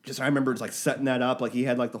I remember it's like setting that up. Like he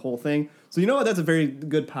had like the whole thing. So you know what? That's a very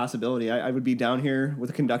good possibility. I would be down here with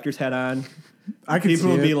a conductor's hat on.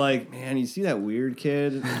 People would be like, "Man, you see that weird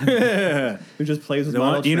kid who just plays with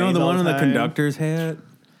model trains?" You know the all one in the time?" conductor's hat?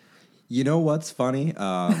 You know what's funny?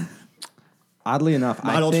 Oddly enough,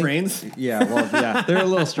 Model I think, trains? Yeah, well, yeah, they're a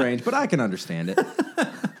little strange, but I can understand it.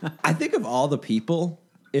 I think of all the people,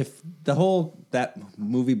 if that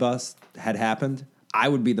movie bust had happened, I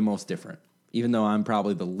would be the most different, even though I'm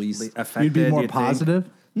probably the least Affected, You'd be more you think? positive.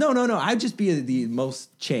 No. I'd just be the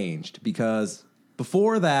most changed because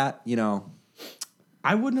before that,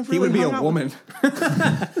 I wouldn't have. He Really would be hung a out woman.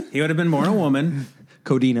 He would have been born a woman.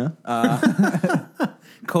 Codina.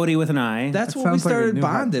 Cody with an I. That's That what we sounds like a started new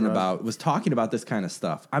hot bonding drug. about. Was talking about this kind of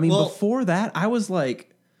stuff. I mean, Well- before that, I was kind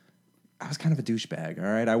of a douchebag. All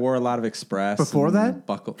right, I wore a lot of Express. Before and that?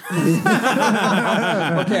 buckle. Okay,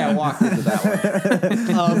 I walked into that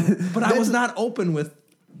one. But I was not open with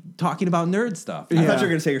talking about nerd stuff. I thought you were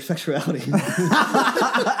going to say your sexuality.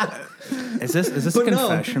 Is this a But no.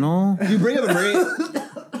 confessional? You bring up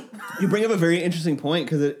a very interesting point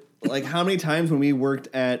because like how many times when we worked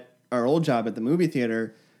at our old job at the movie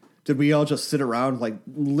theater did we all just sit around like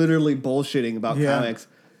literally bullshitting about Yeah. comics?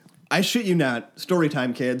 I shit you not. Story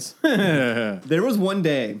time, kids. There was one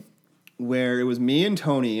day where it was me and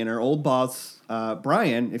Tony and our old boss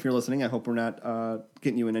Brian. If you're listening, I hope we're not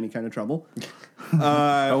getting you in any kind of trouble.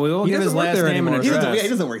 But we will he give his doesn't work last there name and anymore. address. He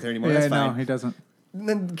doesn't work there anymore. Yeah, That's no, fine. he doesn't. And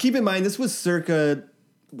then keep in mind this was circa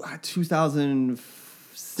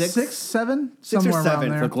 2006. 6, 7, 6 or somewhere 7. around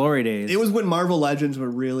there. The glory days. It was when Marvel Legends were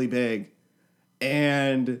really big,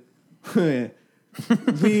 and we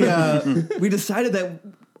decided that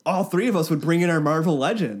all 3 of us would bring in our Marvel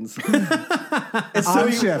Legends. And so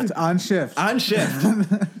on shift. on shift.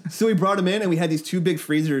 So we brought him in, and we had these 2 big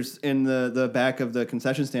freezers in the back of the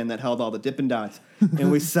concession stand that held all the Dippin' Dots.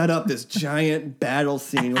 And we set up this giant battle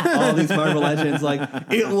scene with all these Marvel Legends. Like,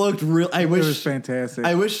 it looked real. I wish It was fantastic.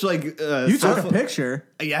 I wish, like... you took a picture.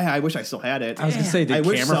 Yeah, I wish I still had it. I was gonna say, did I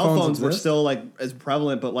wish camera cell phones phones were exist? still, like, as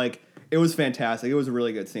prevalent, but, like, it was fantastic. It was a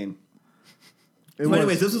really good scene. It So was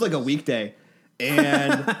anyways, this was, like, a weekday.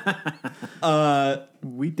 And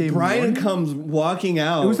weekday Brian morning. comes walking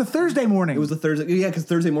out. It was a Thursday morning. It was a Thursday. Yeah, because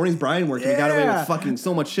Thursday mornings Brian worked. And we got away Yeah. with fucking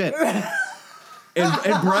so much shit. and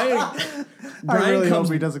Brian I really comes.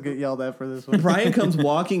 hope he doesn't get yelled at for this one. Brian comes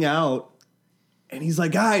walking out, and he's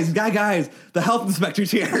like, guys, the health inspector's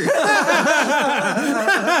here.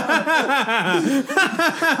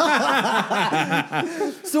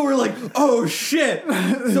 So we're like, oh shit.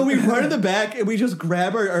 So we run in the back and we just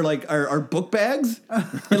grab our book bags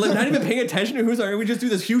and like not even paying attention to who's our. We just do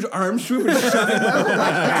this huge arm swoop and shove it.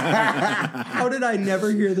 How did I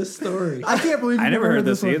never hear this story? I can't believe you I never heard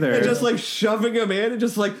this one. either. And just like shoving him in and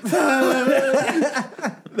just like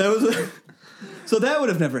that was. So that would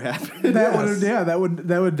have never happened. That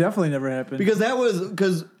would definitely never happen.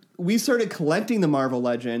 Because we started collecting the Marvel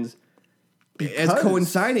Legends as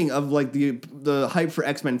coinciding of like the hype for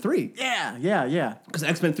X-Men 3. yeah. Because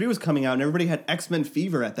X-Men 3 was coming out and everybody had X-Men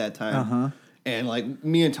fever at that time. Uh-huh. And like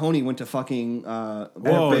me and Tony went to fucking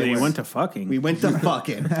Whoa, they went to fucking. we went to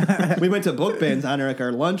fucking we went to book bins on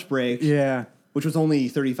our lunch break, Yeah. which was only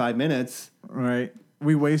 35 minutes. Right.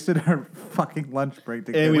 We wasted our fucking lunch break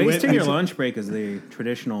to And get we Wasting went- your lunch break is the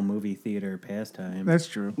traditional movie theater pastime. That's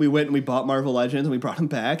true. We went and we bought Marvel Legends and we brought them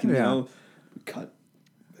back and Yeah. you know cut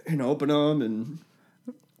and open them and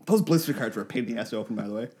those blister cards were a pain in the ass to open, by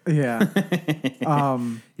the way. Yeah.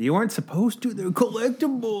 You weren't supposed to. They're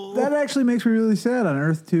collectible. That actually makes me really sad. On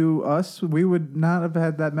Earth to us, we would not have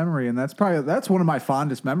had that memory, and that's one of my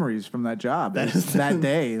fondest memories from that job. That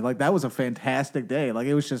day, like that was a fantastic day. Like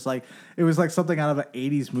it was like something out of an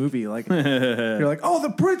 '80s movie. Like you're like, oh, the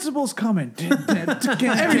principal's coming.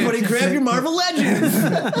 Everybody grab your Marvel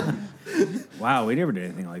Legends. Wow, we never did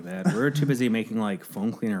anything like that. We were too busy making like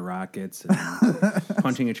foam cleaner rockets and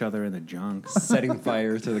punching each other in the junk. Setting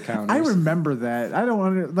fire to the counters. I remember that. I don't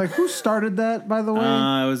want to like who started that, by the way.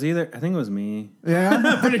 It was I think it was me. Yeah.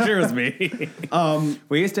 I'm pretty sure it was me.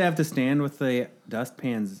 We used to have to stand with the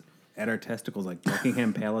dustpans at our testicles like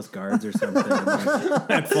Buckingham Palace guards or something. Like,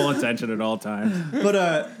 had full attention at all times.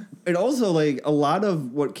 But it also like a lot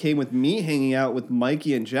of what came with me hanging out with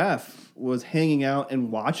Mikey and Jeff was hanging out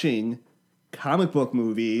and watching comic book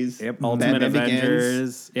movies. Yep, Ultimate Batman Begins.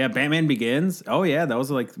 Avengers. Yeah, Batman Begins. Oh yeah, that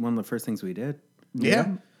was like one of the first things we did.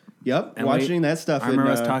 Yeah. Yep. And watching that stuff. I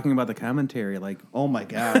remember us talking about the commentary. Like, Oh my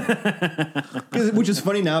god! Which is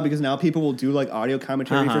funny now because now people will do like audio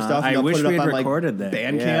commentary for stuff. And I they'll wish put it we up had on like recorded that.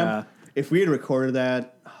 Bandcamp. Yeah. If we had recorded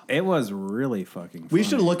that, it was really fucking. we funny.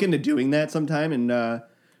 should look into doing that sometime and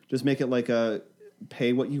just make it like a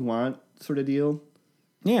pay what you want sort of deal.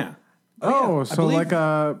 Yeah, Oh, so believe- like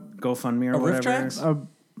GoFundMe or A Riff whatever. Tracks?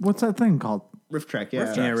 what's that thing called? Riff track,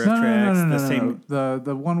 yeah. Yeah, Riff No, Tracks. no, no, no, the no, same. no.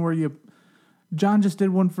 The one where John just did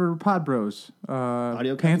one for Pod Bros.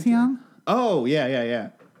 Audio Pantheon. Oh yeah.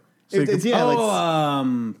 So you It's can- yeah, like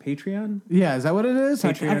Patreon. Yeah, is that what it is?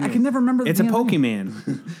 I can never remember. It's a damn thing.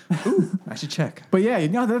 Pokemon. I should check. But yeah,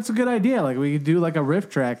 that's a good idea. Like we could do like a riff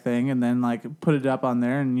track thing, and then like put it up on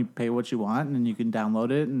there, and you pay what you want, and then you can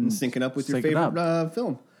download it and sync it up with your sync it up. favorite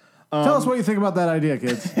film. Tell us what you think about that idea,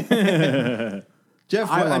 kids. Jeff,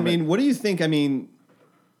 I love mean, what do you think? I mean,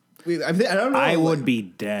 I don't know. I like, would be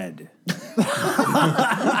dead.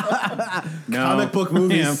 No. comic book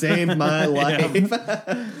movies saved my life.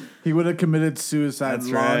 He would have committed suicide That's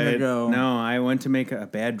long right. ago. No, I went to make a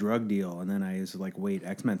bad drug deal, and then I was like, "Wait,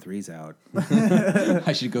 X-Men 3's out."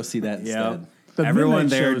 I should go see that Yeah, instead. The everyone midnight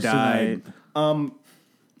there shows died. tonight.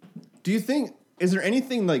 Do you think is there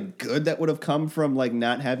anything like good that would have come from like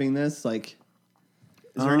not having this? Like,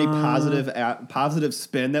 is there any positive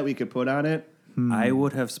spin that we could put on it? I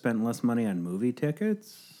would have spent less money on movie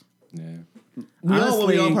tickets. Yeah. We all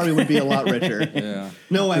Honestly- probably would be a lot richer. Yeah.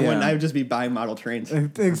 No, I Yeah. wouldn't. I would just be buying model trains.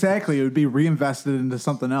 Exactly, it would be reinvested into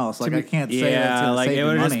something else. Like I can't say that's Yeah, gonna like save it you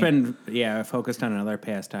would have money. just been focused on another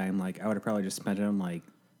pastime. Like I would have probably just spent it on like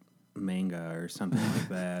manga or something like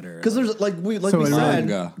that. Or Because there's like we So said,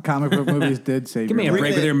 Manga. comic book movies did save give me a your Bring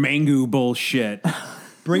break it- with your mango bullshit,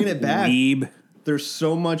 bringing it back. weeb. There's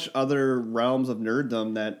so much other realms of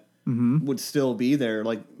nerddom that would still be there.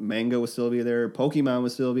 Like manga would still be there. Pokemon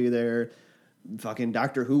would still be there. Fucking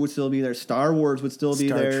Doctor Who would still be there. Star Wars would still be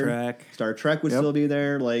Star there. Trek. Star Trek would Yep. still be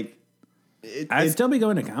there. Like, I'd still be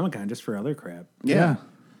going to Comic-Con just for other crap. yeah.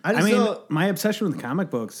 I I mean, still, my obsession with comic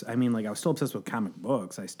books, I mean, like, I was still obsessed with comic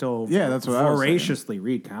books. I still Yeah, that's what I was saying. voraciously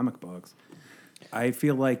read comic books. I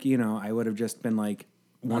feel like, I would have just been, like,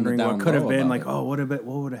 wondering down what could have low been, about like, it.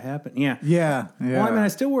 what would have happened? Yeah. Yeah. Well, I mean, I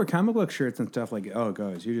still wore comic book shirts and stuff like, oh,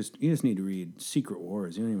 guys, you just need to read Secret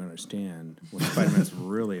Wars. You don't even understand what Spider-Man's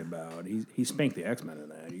really about. He spanked the X-Men in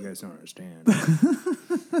that. You guys don't understand.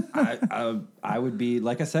 I would be,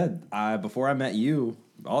 like I said, before I met you,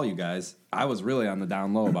 all you guys, I was really on the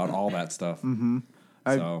down low about all that stuff. Mm-hmm.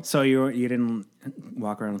 So you didn't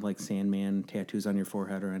walk around with, like, Sandman tattoos on your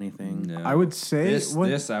forehead or anything? No. I would say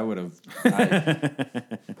this I would have.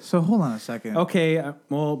 So hold on a second. Okay,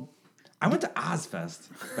 well, I went to Ozfest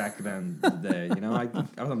back then. The day,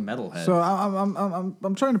 I was a metalhead. So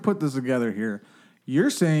I'm trying to put this together here. You're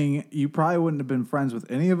saying you probably wouldn't have been friends with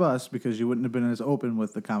any of us because you wouldn't have been as open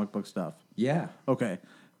with the comic book stuff. yeah, Okay.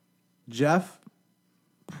 Jeff,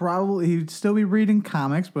 probably he'd still be reading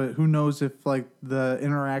comics, but who knows if like the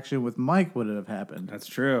interaction with Mike would have happened. that's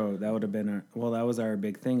true. That would have been that was our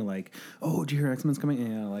big thing. Like, oh, do you hear X-Men's coming?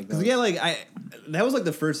 Yeah, like that. yeah, like that was like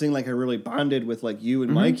the first thing like I really bonded with like you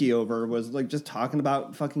and Mikey over was like just talking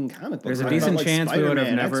about fucking comic books. There's a talking decent about, like, chance we would have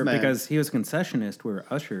Spider-Man, never X-Men. because he was a concessionist. We were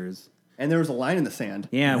ushers. And there was a line in the sand.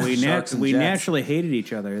 Yeah, we Sharks and we Jets. naturally hated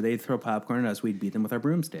each other. They'd throw popcorn at us. We'd beat them with our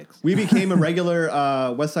broomsticks. We became a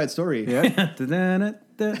regular West Side Story. Yeah.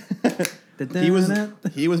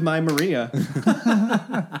 He was my Maria.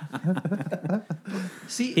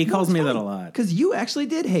 see, He calls me that a lot. because you actually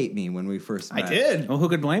did hate me when we first met. I did. Well, who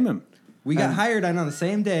could blame him? We got hired on the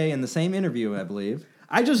same day in the same interview, I believe.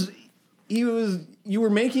 You were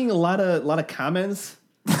making a lot of comments.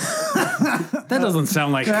 That doesn't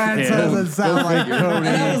sound like That him. doesn't sound like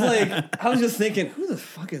And Cody. I was just thinking, who the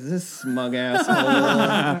fuck is this smug asshole?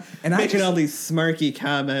 And I making just- all these smarky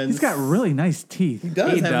comments. He's got really nice teeth. He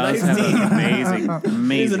does He have does nice have teeth. an amazing.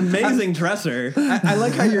 He's an amazing dresser. I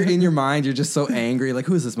like how you're in your mind. You're just so angry. Like,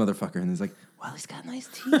 who is this motherfucker? And he's like, well, he's got nice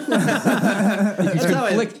teeth.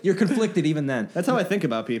 You're conflicted even then. That's how I think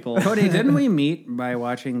about people. Cody, didn't we meet by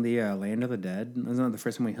watching the Land of the Dead? Wasn't that the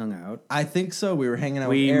first time we hung out? I think so. We were hanging out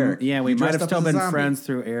We with Eric. yeah, we He might dressed have up still as a been zombie. friends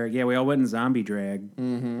through Eric. Yeah, we all went in zombie drag.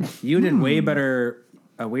 Mm-hmm. You did a way better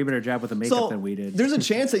job with the makeup So than we did. there's a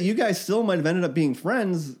chance that you guys still might have ended up being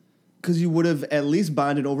friends because you would have at least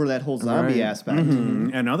bonded over that whole zombie Right. aspect.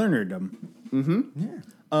 And other nerddom.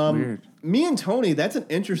 Weird. Me and Tony, that's an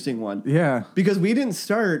interesting one. Yeah. Because we didn't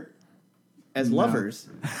start as lovers.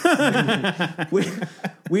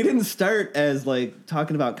 we didn't start as like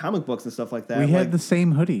talking about comic books and stuff like that. We like, had the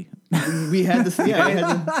same hoodie. we had this. Yeah, we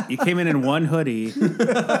had the- You came in one hoodie.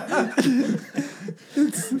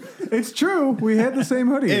 It's true. We had the same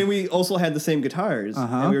hoodie. and we also had the same guitars.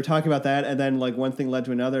 Uh-huh. And we were talking about that, and then like one thing led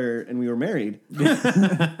to another, and we were married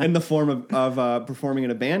in the form of performing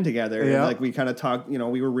in a band together. And, Yeah. like we kind of talked.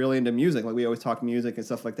 We were really into music. Like we always talked music and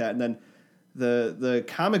stuff like that. And then the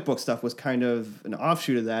comic book stuff was kind of an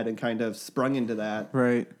offshoot of that, and kind of sprung into that.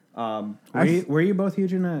 right. Were you both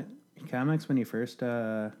huge in comics when you first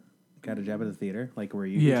got a job at the theater? Like, were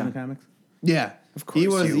you huge Yeah. in the comics? Yeah, of course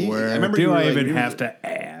you were. I remember. Do you were, I like, even really- have to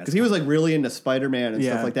ask? Because he was like really into Spider-Man and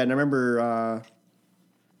Yeah. stuff like that. And I remember, I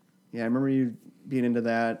remember you being into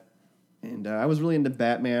that. And I was really into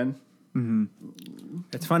Batman.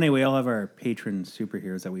 It's funny, we all have our patron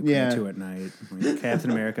superheroes that we pray Yeah. to at night. Like Captain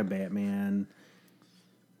America, Batman,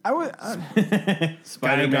 I would.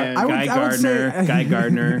 Spider-Man, I would- Guy I would say- Gardner, Guy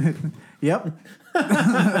Gardner. Yep.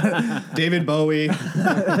 David Bowie.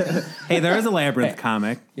 Hey, there is a Labyrinth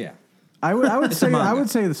comic. Yeah. I would say manga.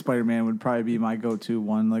 the Spider-Man would probably be my go-to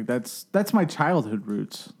one. Like that's my childhood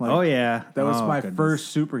roots. Like, Oh yeah, that was Oh, my goodness.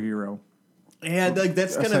 first superhero. And like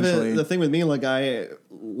that's kind of Essentially. the thing with me. Like I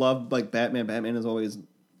love like Batman. Batman is always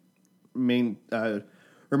remained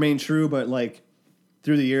true, but like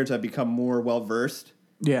through the years I've become more well versed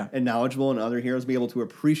Yeah. and knowledgeable in other heroes, be able to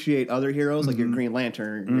appreciate other heroes like your Green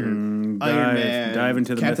Lantern, your Iron Man, dive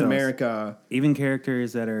into the Captain mythos. America. Even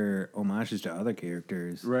characters that are homages to other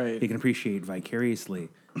characters, Right. You can appreciate vicariously,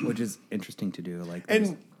 which is interesting to do. Like,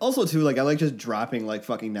 And also too, like I like just dropping like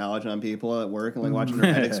fucking knowledge on people at work and like watching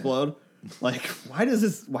their head explode. Like, why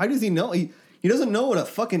does he know? He doesn't know what a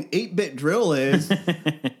fucking 8-bit drill is,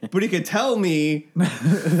 but he could tell me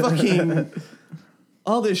fucking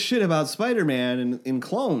all this shit about Spider-Man and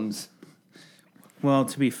clones. well,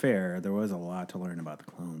 to be fair, there was a lot to learn about the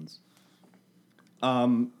clones.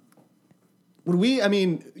 Would we? I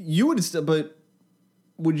mean, you would still, but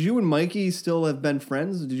would you and Mikey still have been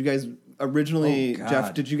friends? Did you guys originally, Oh, God.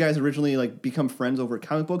 Jeff? Did you guys originally like become friends over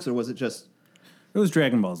comic books, or was it just It was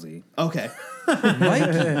Dragon Ball Z. okay?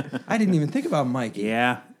 Mikey. I didn't even think about Mikey.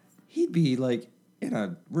 Yeah, He'd be like in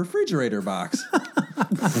a refrigerator box.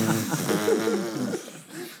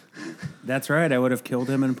 That's right. I would have killed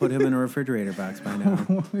him and put him in a refrigerator box by now.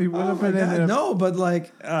 He would Oh have my been in God. a, No, but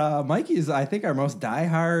like Mikey's, I think, our most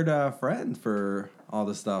diehard friend for all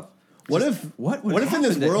this stuff. What Just if what if in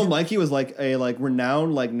this happened to world him? Mikey was like a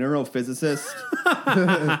renowned neurophysicist?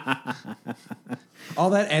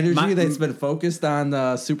 all that energy that's been focused on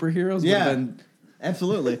superheroes? would Yeah. have been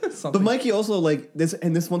Absolutely. But Something. Mikey also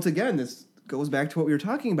this once again, this goes back to what we were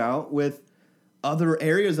talking about with other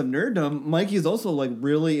areas of nerddom. Mikey is also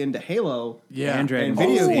really into Halo. yeah. And Dragon And Ball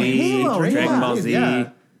video Z. games. Halo, Dragon yeah. Ball Z. Yeah.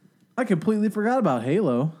 I completely forgot about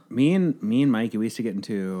Halo. Me and Mikey, we used to get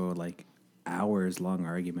into hours long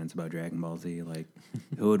arguments about Dragon Ball Z, like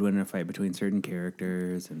who would win in a fight between certain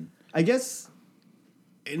characters, and I guess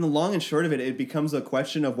in the long and short of it, it becomes a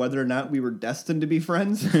question of whether or not we were destined to be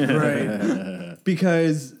friends. Right.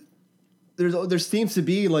 Because there seems to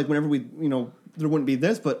be whenever we there wouldn't be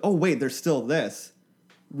this, but oh wait, there's still this.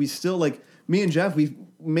 We still me and Jeff, we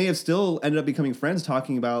may have still ended up becoming friends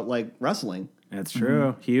talking about wrestling. that's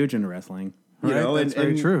true. Huge into wrestling. You know, That's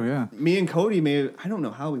very true, yeah. Me and Cody I don't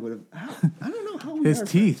know how we would have. I don't know how we His are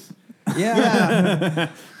teeth. Yeah.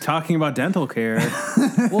 Talking about dental care.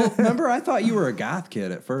 Well, remember, I thought you were a goth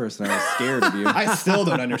kid at first, and I was scared of you. I still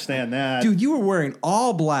don't understand that. Dude, you were wearing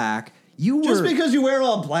all black. You Just were because you wear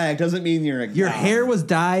all black doesn't mean you're a your goth. hair was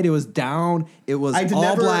dyed. It was down. It was I did all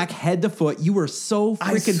never- black, head to foot. You were so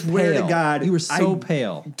I freaking swear pale. to God, you were so I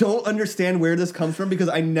pale. Don't understand where this comes from because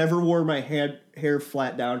I never wore my hair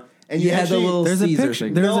flat down. And You had the actually, little There's a Caesar picture.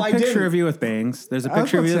 thing. There's No, a I picture didn't. of you with bangs. There's a I was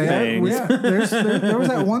picture of you about with to say, bangs. there was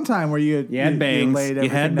that one time where you You had bangs. laid You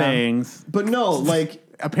had everything down. bangs. But no,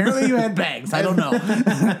 Apparently you had bangs. I don't know.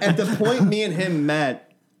 at the point me and him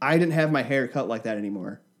met, I didn't have my hair cut like that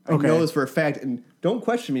anymore. I Okay. know this for a fact, and don't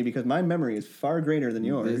question me because my memory is far greater than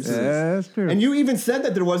yours. Yeah, that's true. And you even said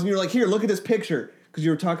that there wasn't. You were like, "Here, look at this picture," because you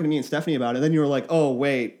were talking to me and Stephanie about it. Then you were like, "Oh,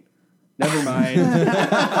 wait, never mind."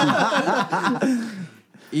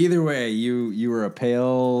 Either way, you were a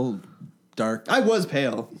pale, dark. I was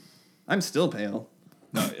pale. I'm still pale.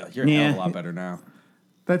 No, you're a hell of Yeah. a lot better now.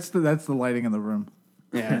 that's the lighting in the room.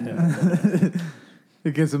 Yeah.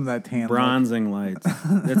 It gives him that tan. look. Bronzing lights.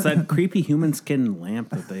 It's that creepy human skin lamp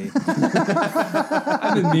that they.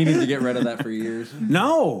 I've been meaning to get rid of that for years.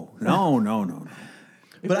 No.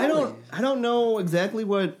 But I don't know exactly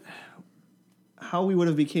how we would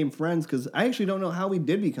have became friends because I actually don't know how we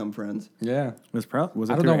did become friends. Yeah. Was it I don't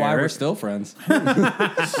through know why we're Eric? still friends.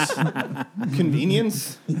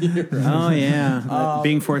 Convenience. Oh yeah,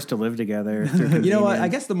 being forced to live together. through You know what? I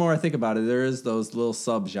convenience. guess the more I think about it, there is those little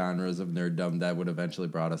subgenres of nerddom that would eventually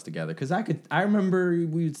brought us together. Because I remember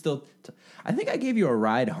we would still. I think I gave you a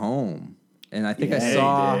ride home, and I think I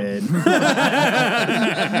saw.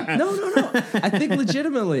 No. I think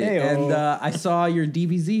legitimately, and I saw your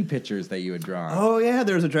DBZ pictures that you had drawn, Oh yeah,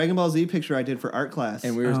 there was a Dragon Ball Z picture I did for art class.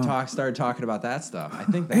 and we were started talking about that stuff. I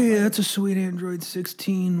think. That Hey, that's a sweet Android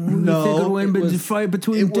 16. What do you No, think would win it the was- fight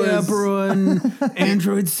between it was- Deborah and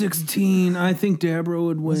Android 16? I think Deborah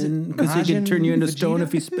would win because he can Majin turn you into Vegeta? stone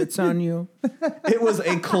if he spits on you. It was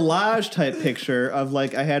a collage type picture of I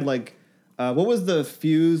had what was the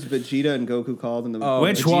fused Vegeta and Goku called in the Oh,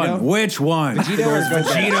 Which Vegito? one? Which one? There was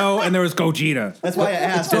Vegito and there was Gogeta. That's why I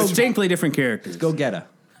asked. Distinctly different characters. Go get her,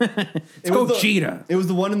 It was the- Gogeta. It was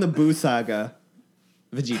the one in the Boo Saga.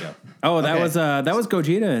 Vegito. Oh, that Okay. was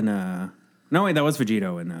Gogeta and no wait, that was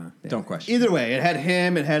Vegito and Don't question. Either way, it had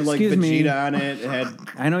him. It had Excuse me. Vegeta on it. It had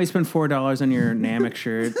I know you spent $4 on your Namek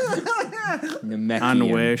shirt Namekian. on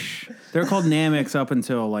Wish. They're called Nameks up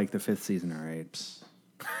until the 5th season, all right?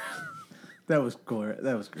 That was great.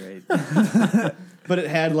 That was great. but it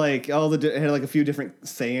had it had a few different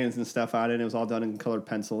sayings and stuff on it. And it was all done in colored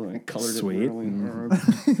pencil and I colored Sweet. it.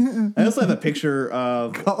 Really. I also have a picture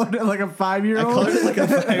of. Colored it like a 5-year-old. I colored it like a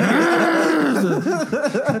 5-year-old.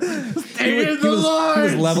 He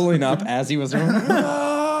was leveling up as he was running.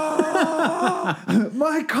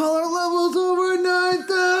 My color level's over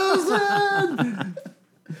 9,000.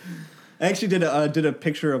 I actually did a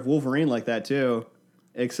picture of Wolverine like that too,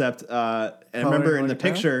 except I remember in the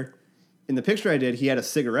picture I did, he had a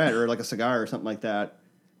cigarette or a cigar or something like that,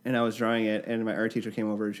 and I was drawing it, and my art teacher came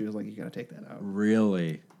over and she was like, "You gotta take that out."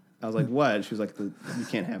 Really? I was like, "What?" She was like, "You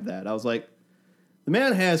can't have that." I was like, "The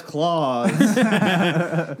man has claws,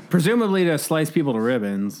 Presumably to slice people to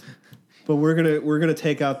ribbons. but we're gonna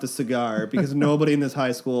take out the cigar because nobody in this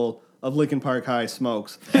high school of Lincoln Park High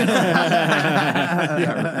smokes."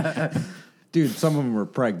 Dude, some of them were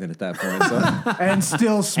pregnant at that point. So. And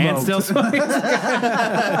still smoked. And still smoking.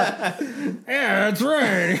 Yeah, that's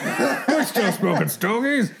right. We're still smoking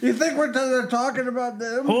stogies. You think they're talking about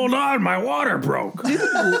them? Hold on, my water broke.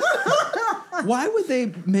 Why would they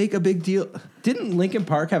make a big deal? Didn't Lincoln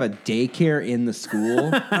Park have a daycare in the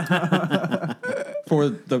school for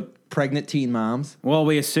the pregnant teen moms? Well,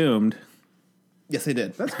 we assumed. Yes, they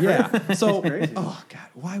did. Yeah. So, oh God,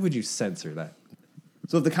 why would you censor that?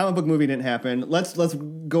 So if the comic book movie didn't happen, let's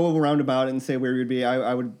go around about it and say where we would be.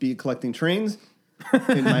 I would be collecting trains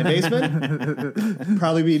in my basement.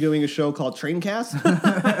 Probably be doing a show called Traincast.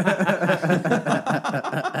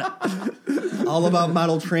 All about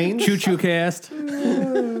model trains. Choo choo cast.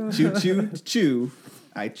 Choo choo choo.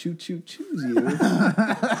 I choo choo choose you.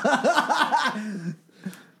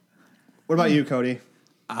 What about you, Cody?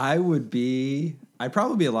 I'd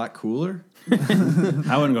probably be a lot cooler.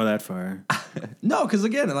 I wouldn't go that far. No, because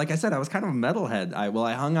again, like I said, I was kind of a metalhead. I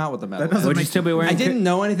hung out with the metal. Would you still be wearing? I didn't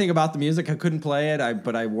know anything about the music. I couldn't play it.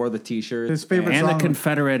 But I wore the T-shirts. His favorite and song, the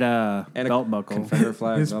Confederate belt buckle. Confederate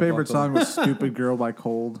flag. his belt favorite buckle. song was "Stupid Girl" by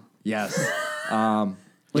Cold. Yes. You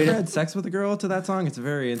ever had sex with a girl to that song? It's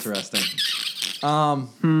very interesting. But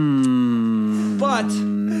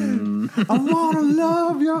I wanna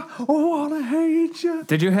love you, I wanna hate you.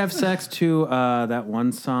 Did you have sex to that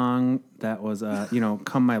one song that was,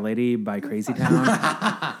 "Come My Lady" by Crazy Town?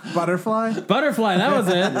 Butterfly. Butterfly, that was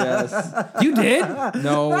it. yes, You did?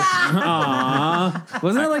 no. Aww.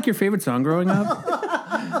 Wasn't that like your favorite song growing up?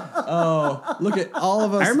 Oh, look at all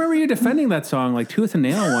of us. I remember you defending that song like tooth and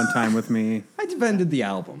nail one time with me. I defended the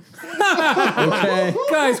album. Okay.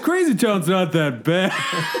 Guys, Crazy Town's not that bad.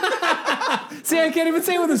 See, I can't even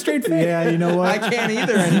say it with a straight face. Yeah, you know I what? can't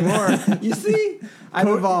either anymore. You see, I've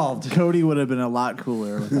evolved. Cody would have been a lot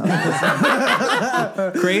cooler without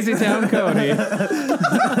this. Crazy Town Cody.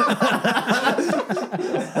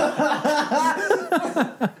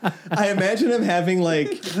 I imagine him having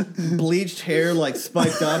like bleached hair, like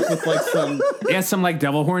spiked up with like some. He has some like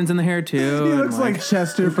devil horns in the hair too. He and, looks like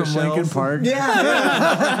Chester from Lincoln Park. Yeah.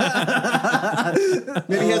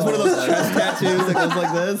 Maybe he has one of those chest tattoos that goes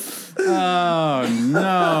like this. oh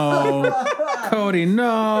no, Cody,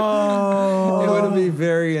 no. It would be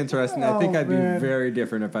very interesting. I think I'd be man. very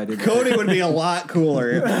different if I did. Cody would be a lot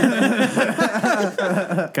cooler.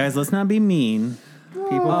 Guys, let's not be mean.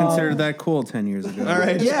 People considered that cool 10 years ago. All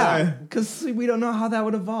right. Yeah, because we don't know how that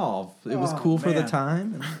would evolve. It was cool for the man.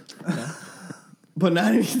 time. But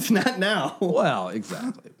not, it's not now. Well,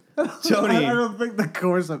 exactly. Tony. I don't think the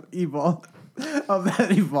course of that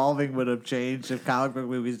evolving would have changed if comic book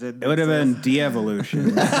movies didn't. It would have been de-evolution.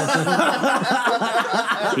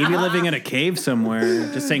 He'd be living in a cave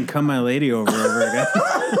somewhere, just saying "Come, my lady" over and over again.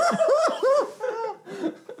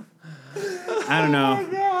 I don't know.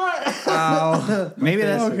 Maybe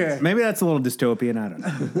that's Okay. maybe that's a little dystopian. I don't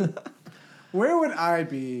know. Where would I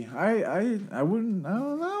be? I wouldn't.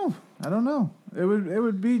 I don't know. It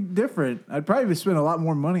would be different. I'd probably spend a lot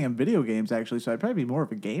more money on video games actually. So I'd probably be more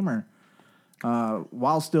of a gamer,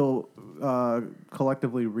 while still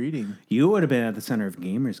collectively reading. You would have been at the center of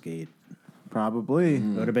Gamersgate. Probably. It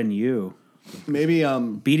would have been you Maybe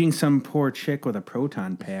beating some poor chick with a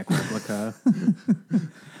proton pack replica,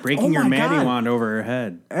 breaking Oh your my Maddie God. wand over her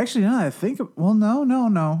head. Actually, no. I think. Well,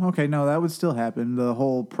 no. Okay, no, that would still happen. The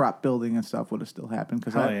whole prop building and stuff would have still happened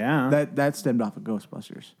because Oh, yeah. that stemmed off of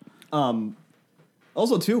Ghostbusters.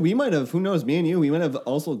 also too, we might have. Who knows? Me and you, we might have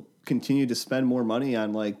also continued to spend more money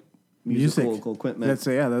on like musical equipment.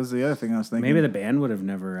 That was the other thing I was thinking. Maybe the band would have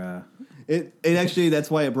never. It actually that's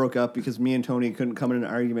why it broke up because me and Tony couldn't come in an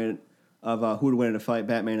argument of who would win in a fight,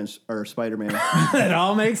 Batman or Spider-Man. It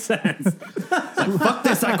all makes sense. Fuck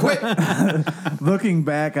this, I quit. Looking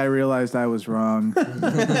back, I realized I was wrong.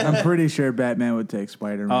 I'm pretty sure Batman would take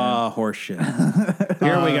Spider-Man. Horseshit.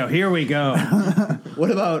 Here we go.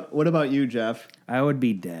 What about you, Jeff? I would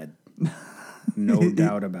be dead. No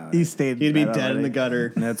doubt about He it. stayed. He'd be bed dead in already. the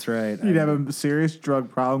gutter. That's right. He'd have a serious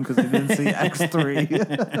drug problem because he didn't see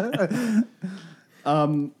X3.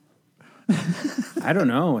 I don't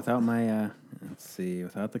know. Without my, let's see,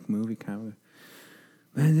 without the movie comic.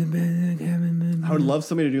 I would love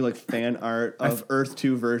somebody to do like fan art of Earth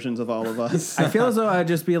 2 versions of all of us. I feel as though I'd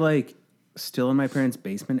just be like still in my parents'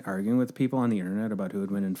 basement arguing with people on the internet about who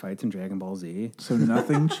would win in fights in Dragon Ball Z. So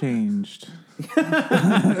nothing changed. Just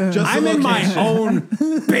the I'm in my location. own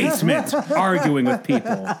basement arguing with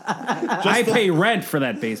people. I pay rent for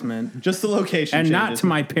that basement Just the location and not changes. to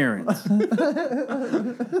my parents.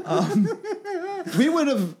 We would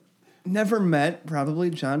have never met probably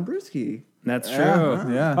John Bruschi. That's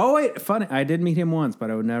true. Yeah. Oh, wait. Funny. I did meet him once, but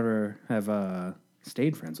I would never have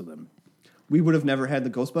stayed friends with him. we would have never had the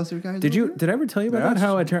Ghostbuster guys. Did over you? here? Did I ever tell you about Yeah, that?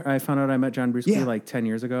 How I found out I met John Bruschi Yeah. like 10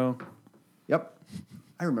 years ago. Yep,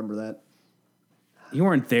 I remember that. You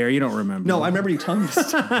weren't there. You don't remember. No, I remember you telling me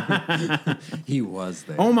this. He was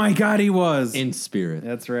there. Oh my God, he was. In spirit.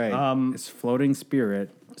 That's right. His floating spirit.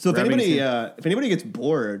 So if rubbing anybody gets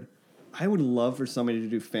bored, I would love for somebody to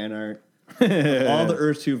do fan art. Of all the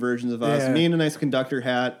Earth 2 versions of us. Yeah. Me in a nice conductor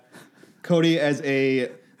hat. Cody as a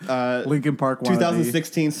Lincoln Park wannabe.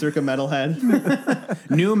 2016 circa metalhead.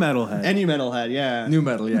 New metalhead. Any metalhead, yeah. New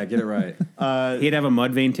metal, yeah, get it right. He'd have a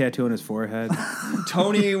mud vein tattoo on his forehead.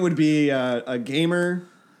 Tony would be a gamer.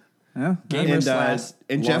 Yeah. Gamer slash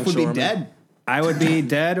and Jeff would be longshoreman. dead. I would be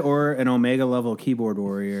dead or an Omega level keyboard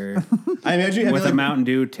warrior I imagine you have with a like, Mountain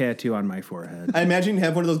Dew tattoo on my forehead. I imagine you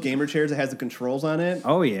have one of those gamer chairs that has the controls on it,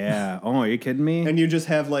 Oh yeah. Oh, are you kidding me? and you just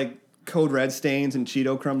have like Code Red stains and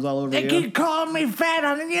Cheeto crumbs all over you. calling me fat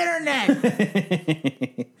on the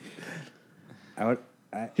internet.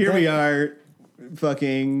 Here we are,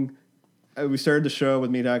 fucking. We started the show with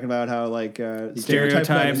me talking about how like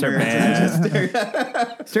Stereotypes are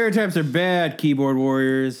bad. Stereotypes are bad, keyboard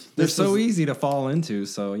warriors. They're so easy to fall into,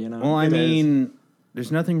 so, you know. Well, I It is. mean,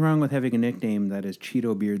 there's nothing wrong with having a nickname that is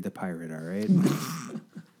Cheeto Beard the Pirate, all right?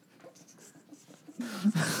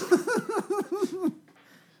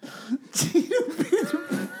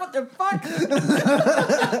 What the fuck?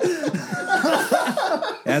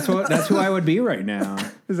 That's who I would be right now.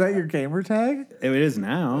 Is that your gamer tag? It is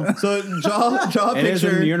now. So draw a It is in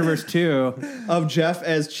picture Universe 2. of Jeff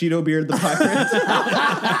as Cheeto Beard the pirate.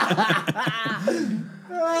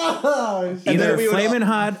 And Either then we would Flamin'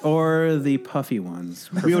 Hot or the puffy ones.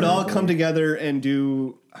 We would all preferably. come together and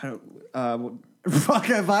do. Fuck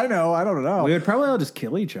if I know. I don't know. We would probably all just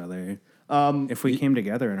kill each other if we came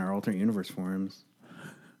together in our alternate universe forms.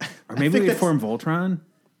 Or maybe think we'd that's- form Voltron.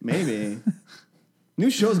 Maybe. New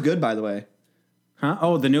show's good, by the way. Huh?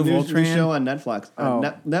 Oh, the new New Voltron. show on Netflix. Oh.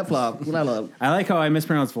 Netflix. I like how I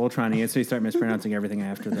mispronounced Voltron. He instantly start mispronouncing everything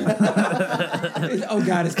after that. Oh,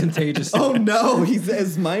 God, it's contagious. Oh no, he's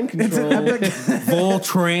his mind control.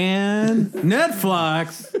 Voltran.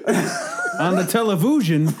 Netflix. On the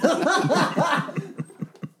television.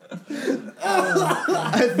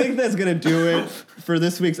 I think that's gonna do it for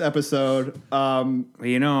this week's episode. Well,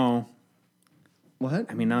 you know, What?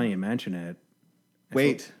 I mean, now that you mention it,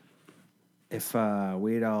 Wait. if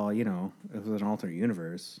we'd all, you know, if it was an alternate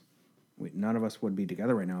universe, none of us would be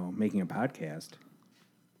together right now making a podcast.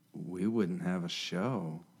 We wouldn't have a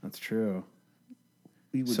show. That's true.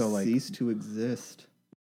 We would So, like- cease to exist.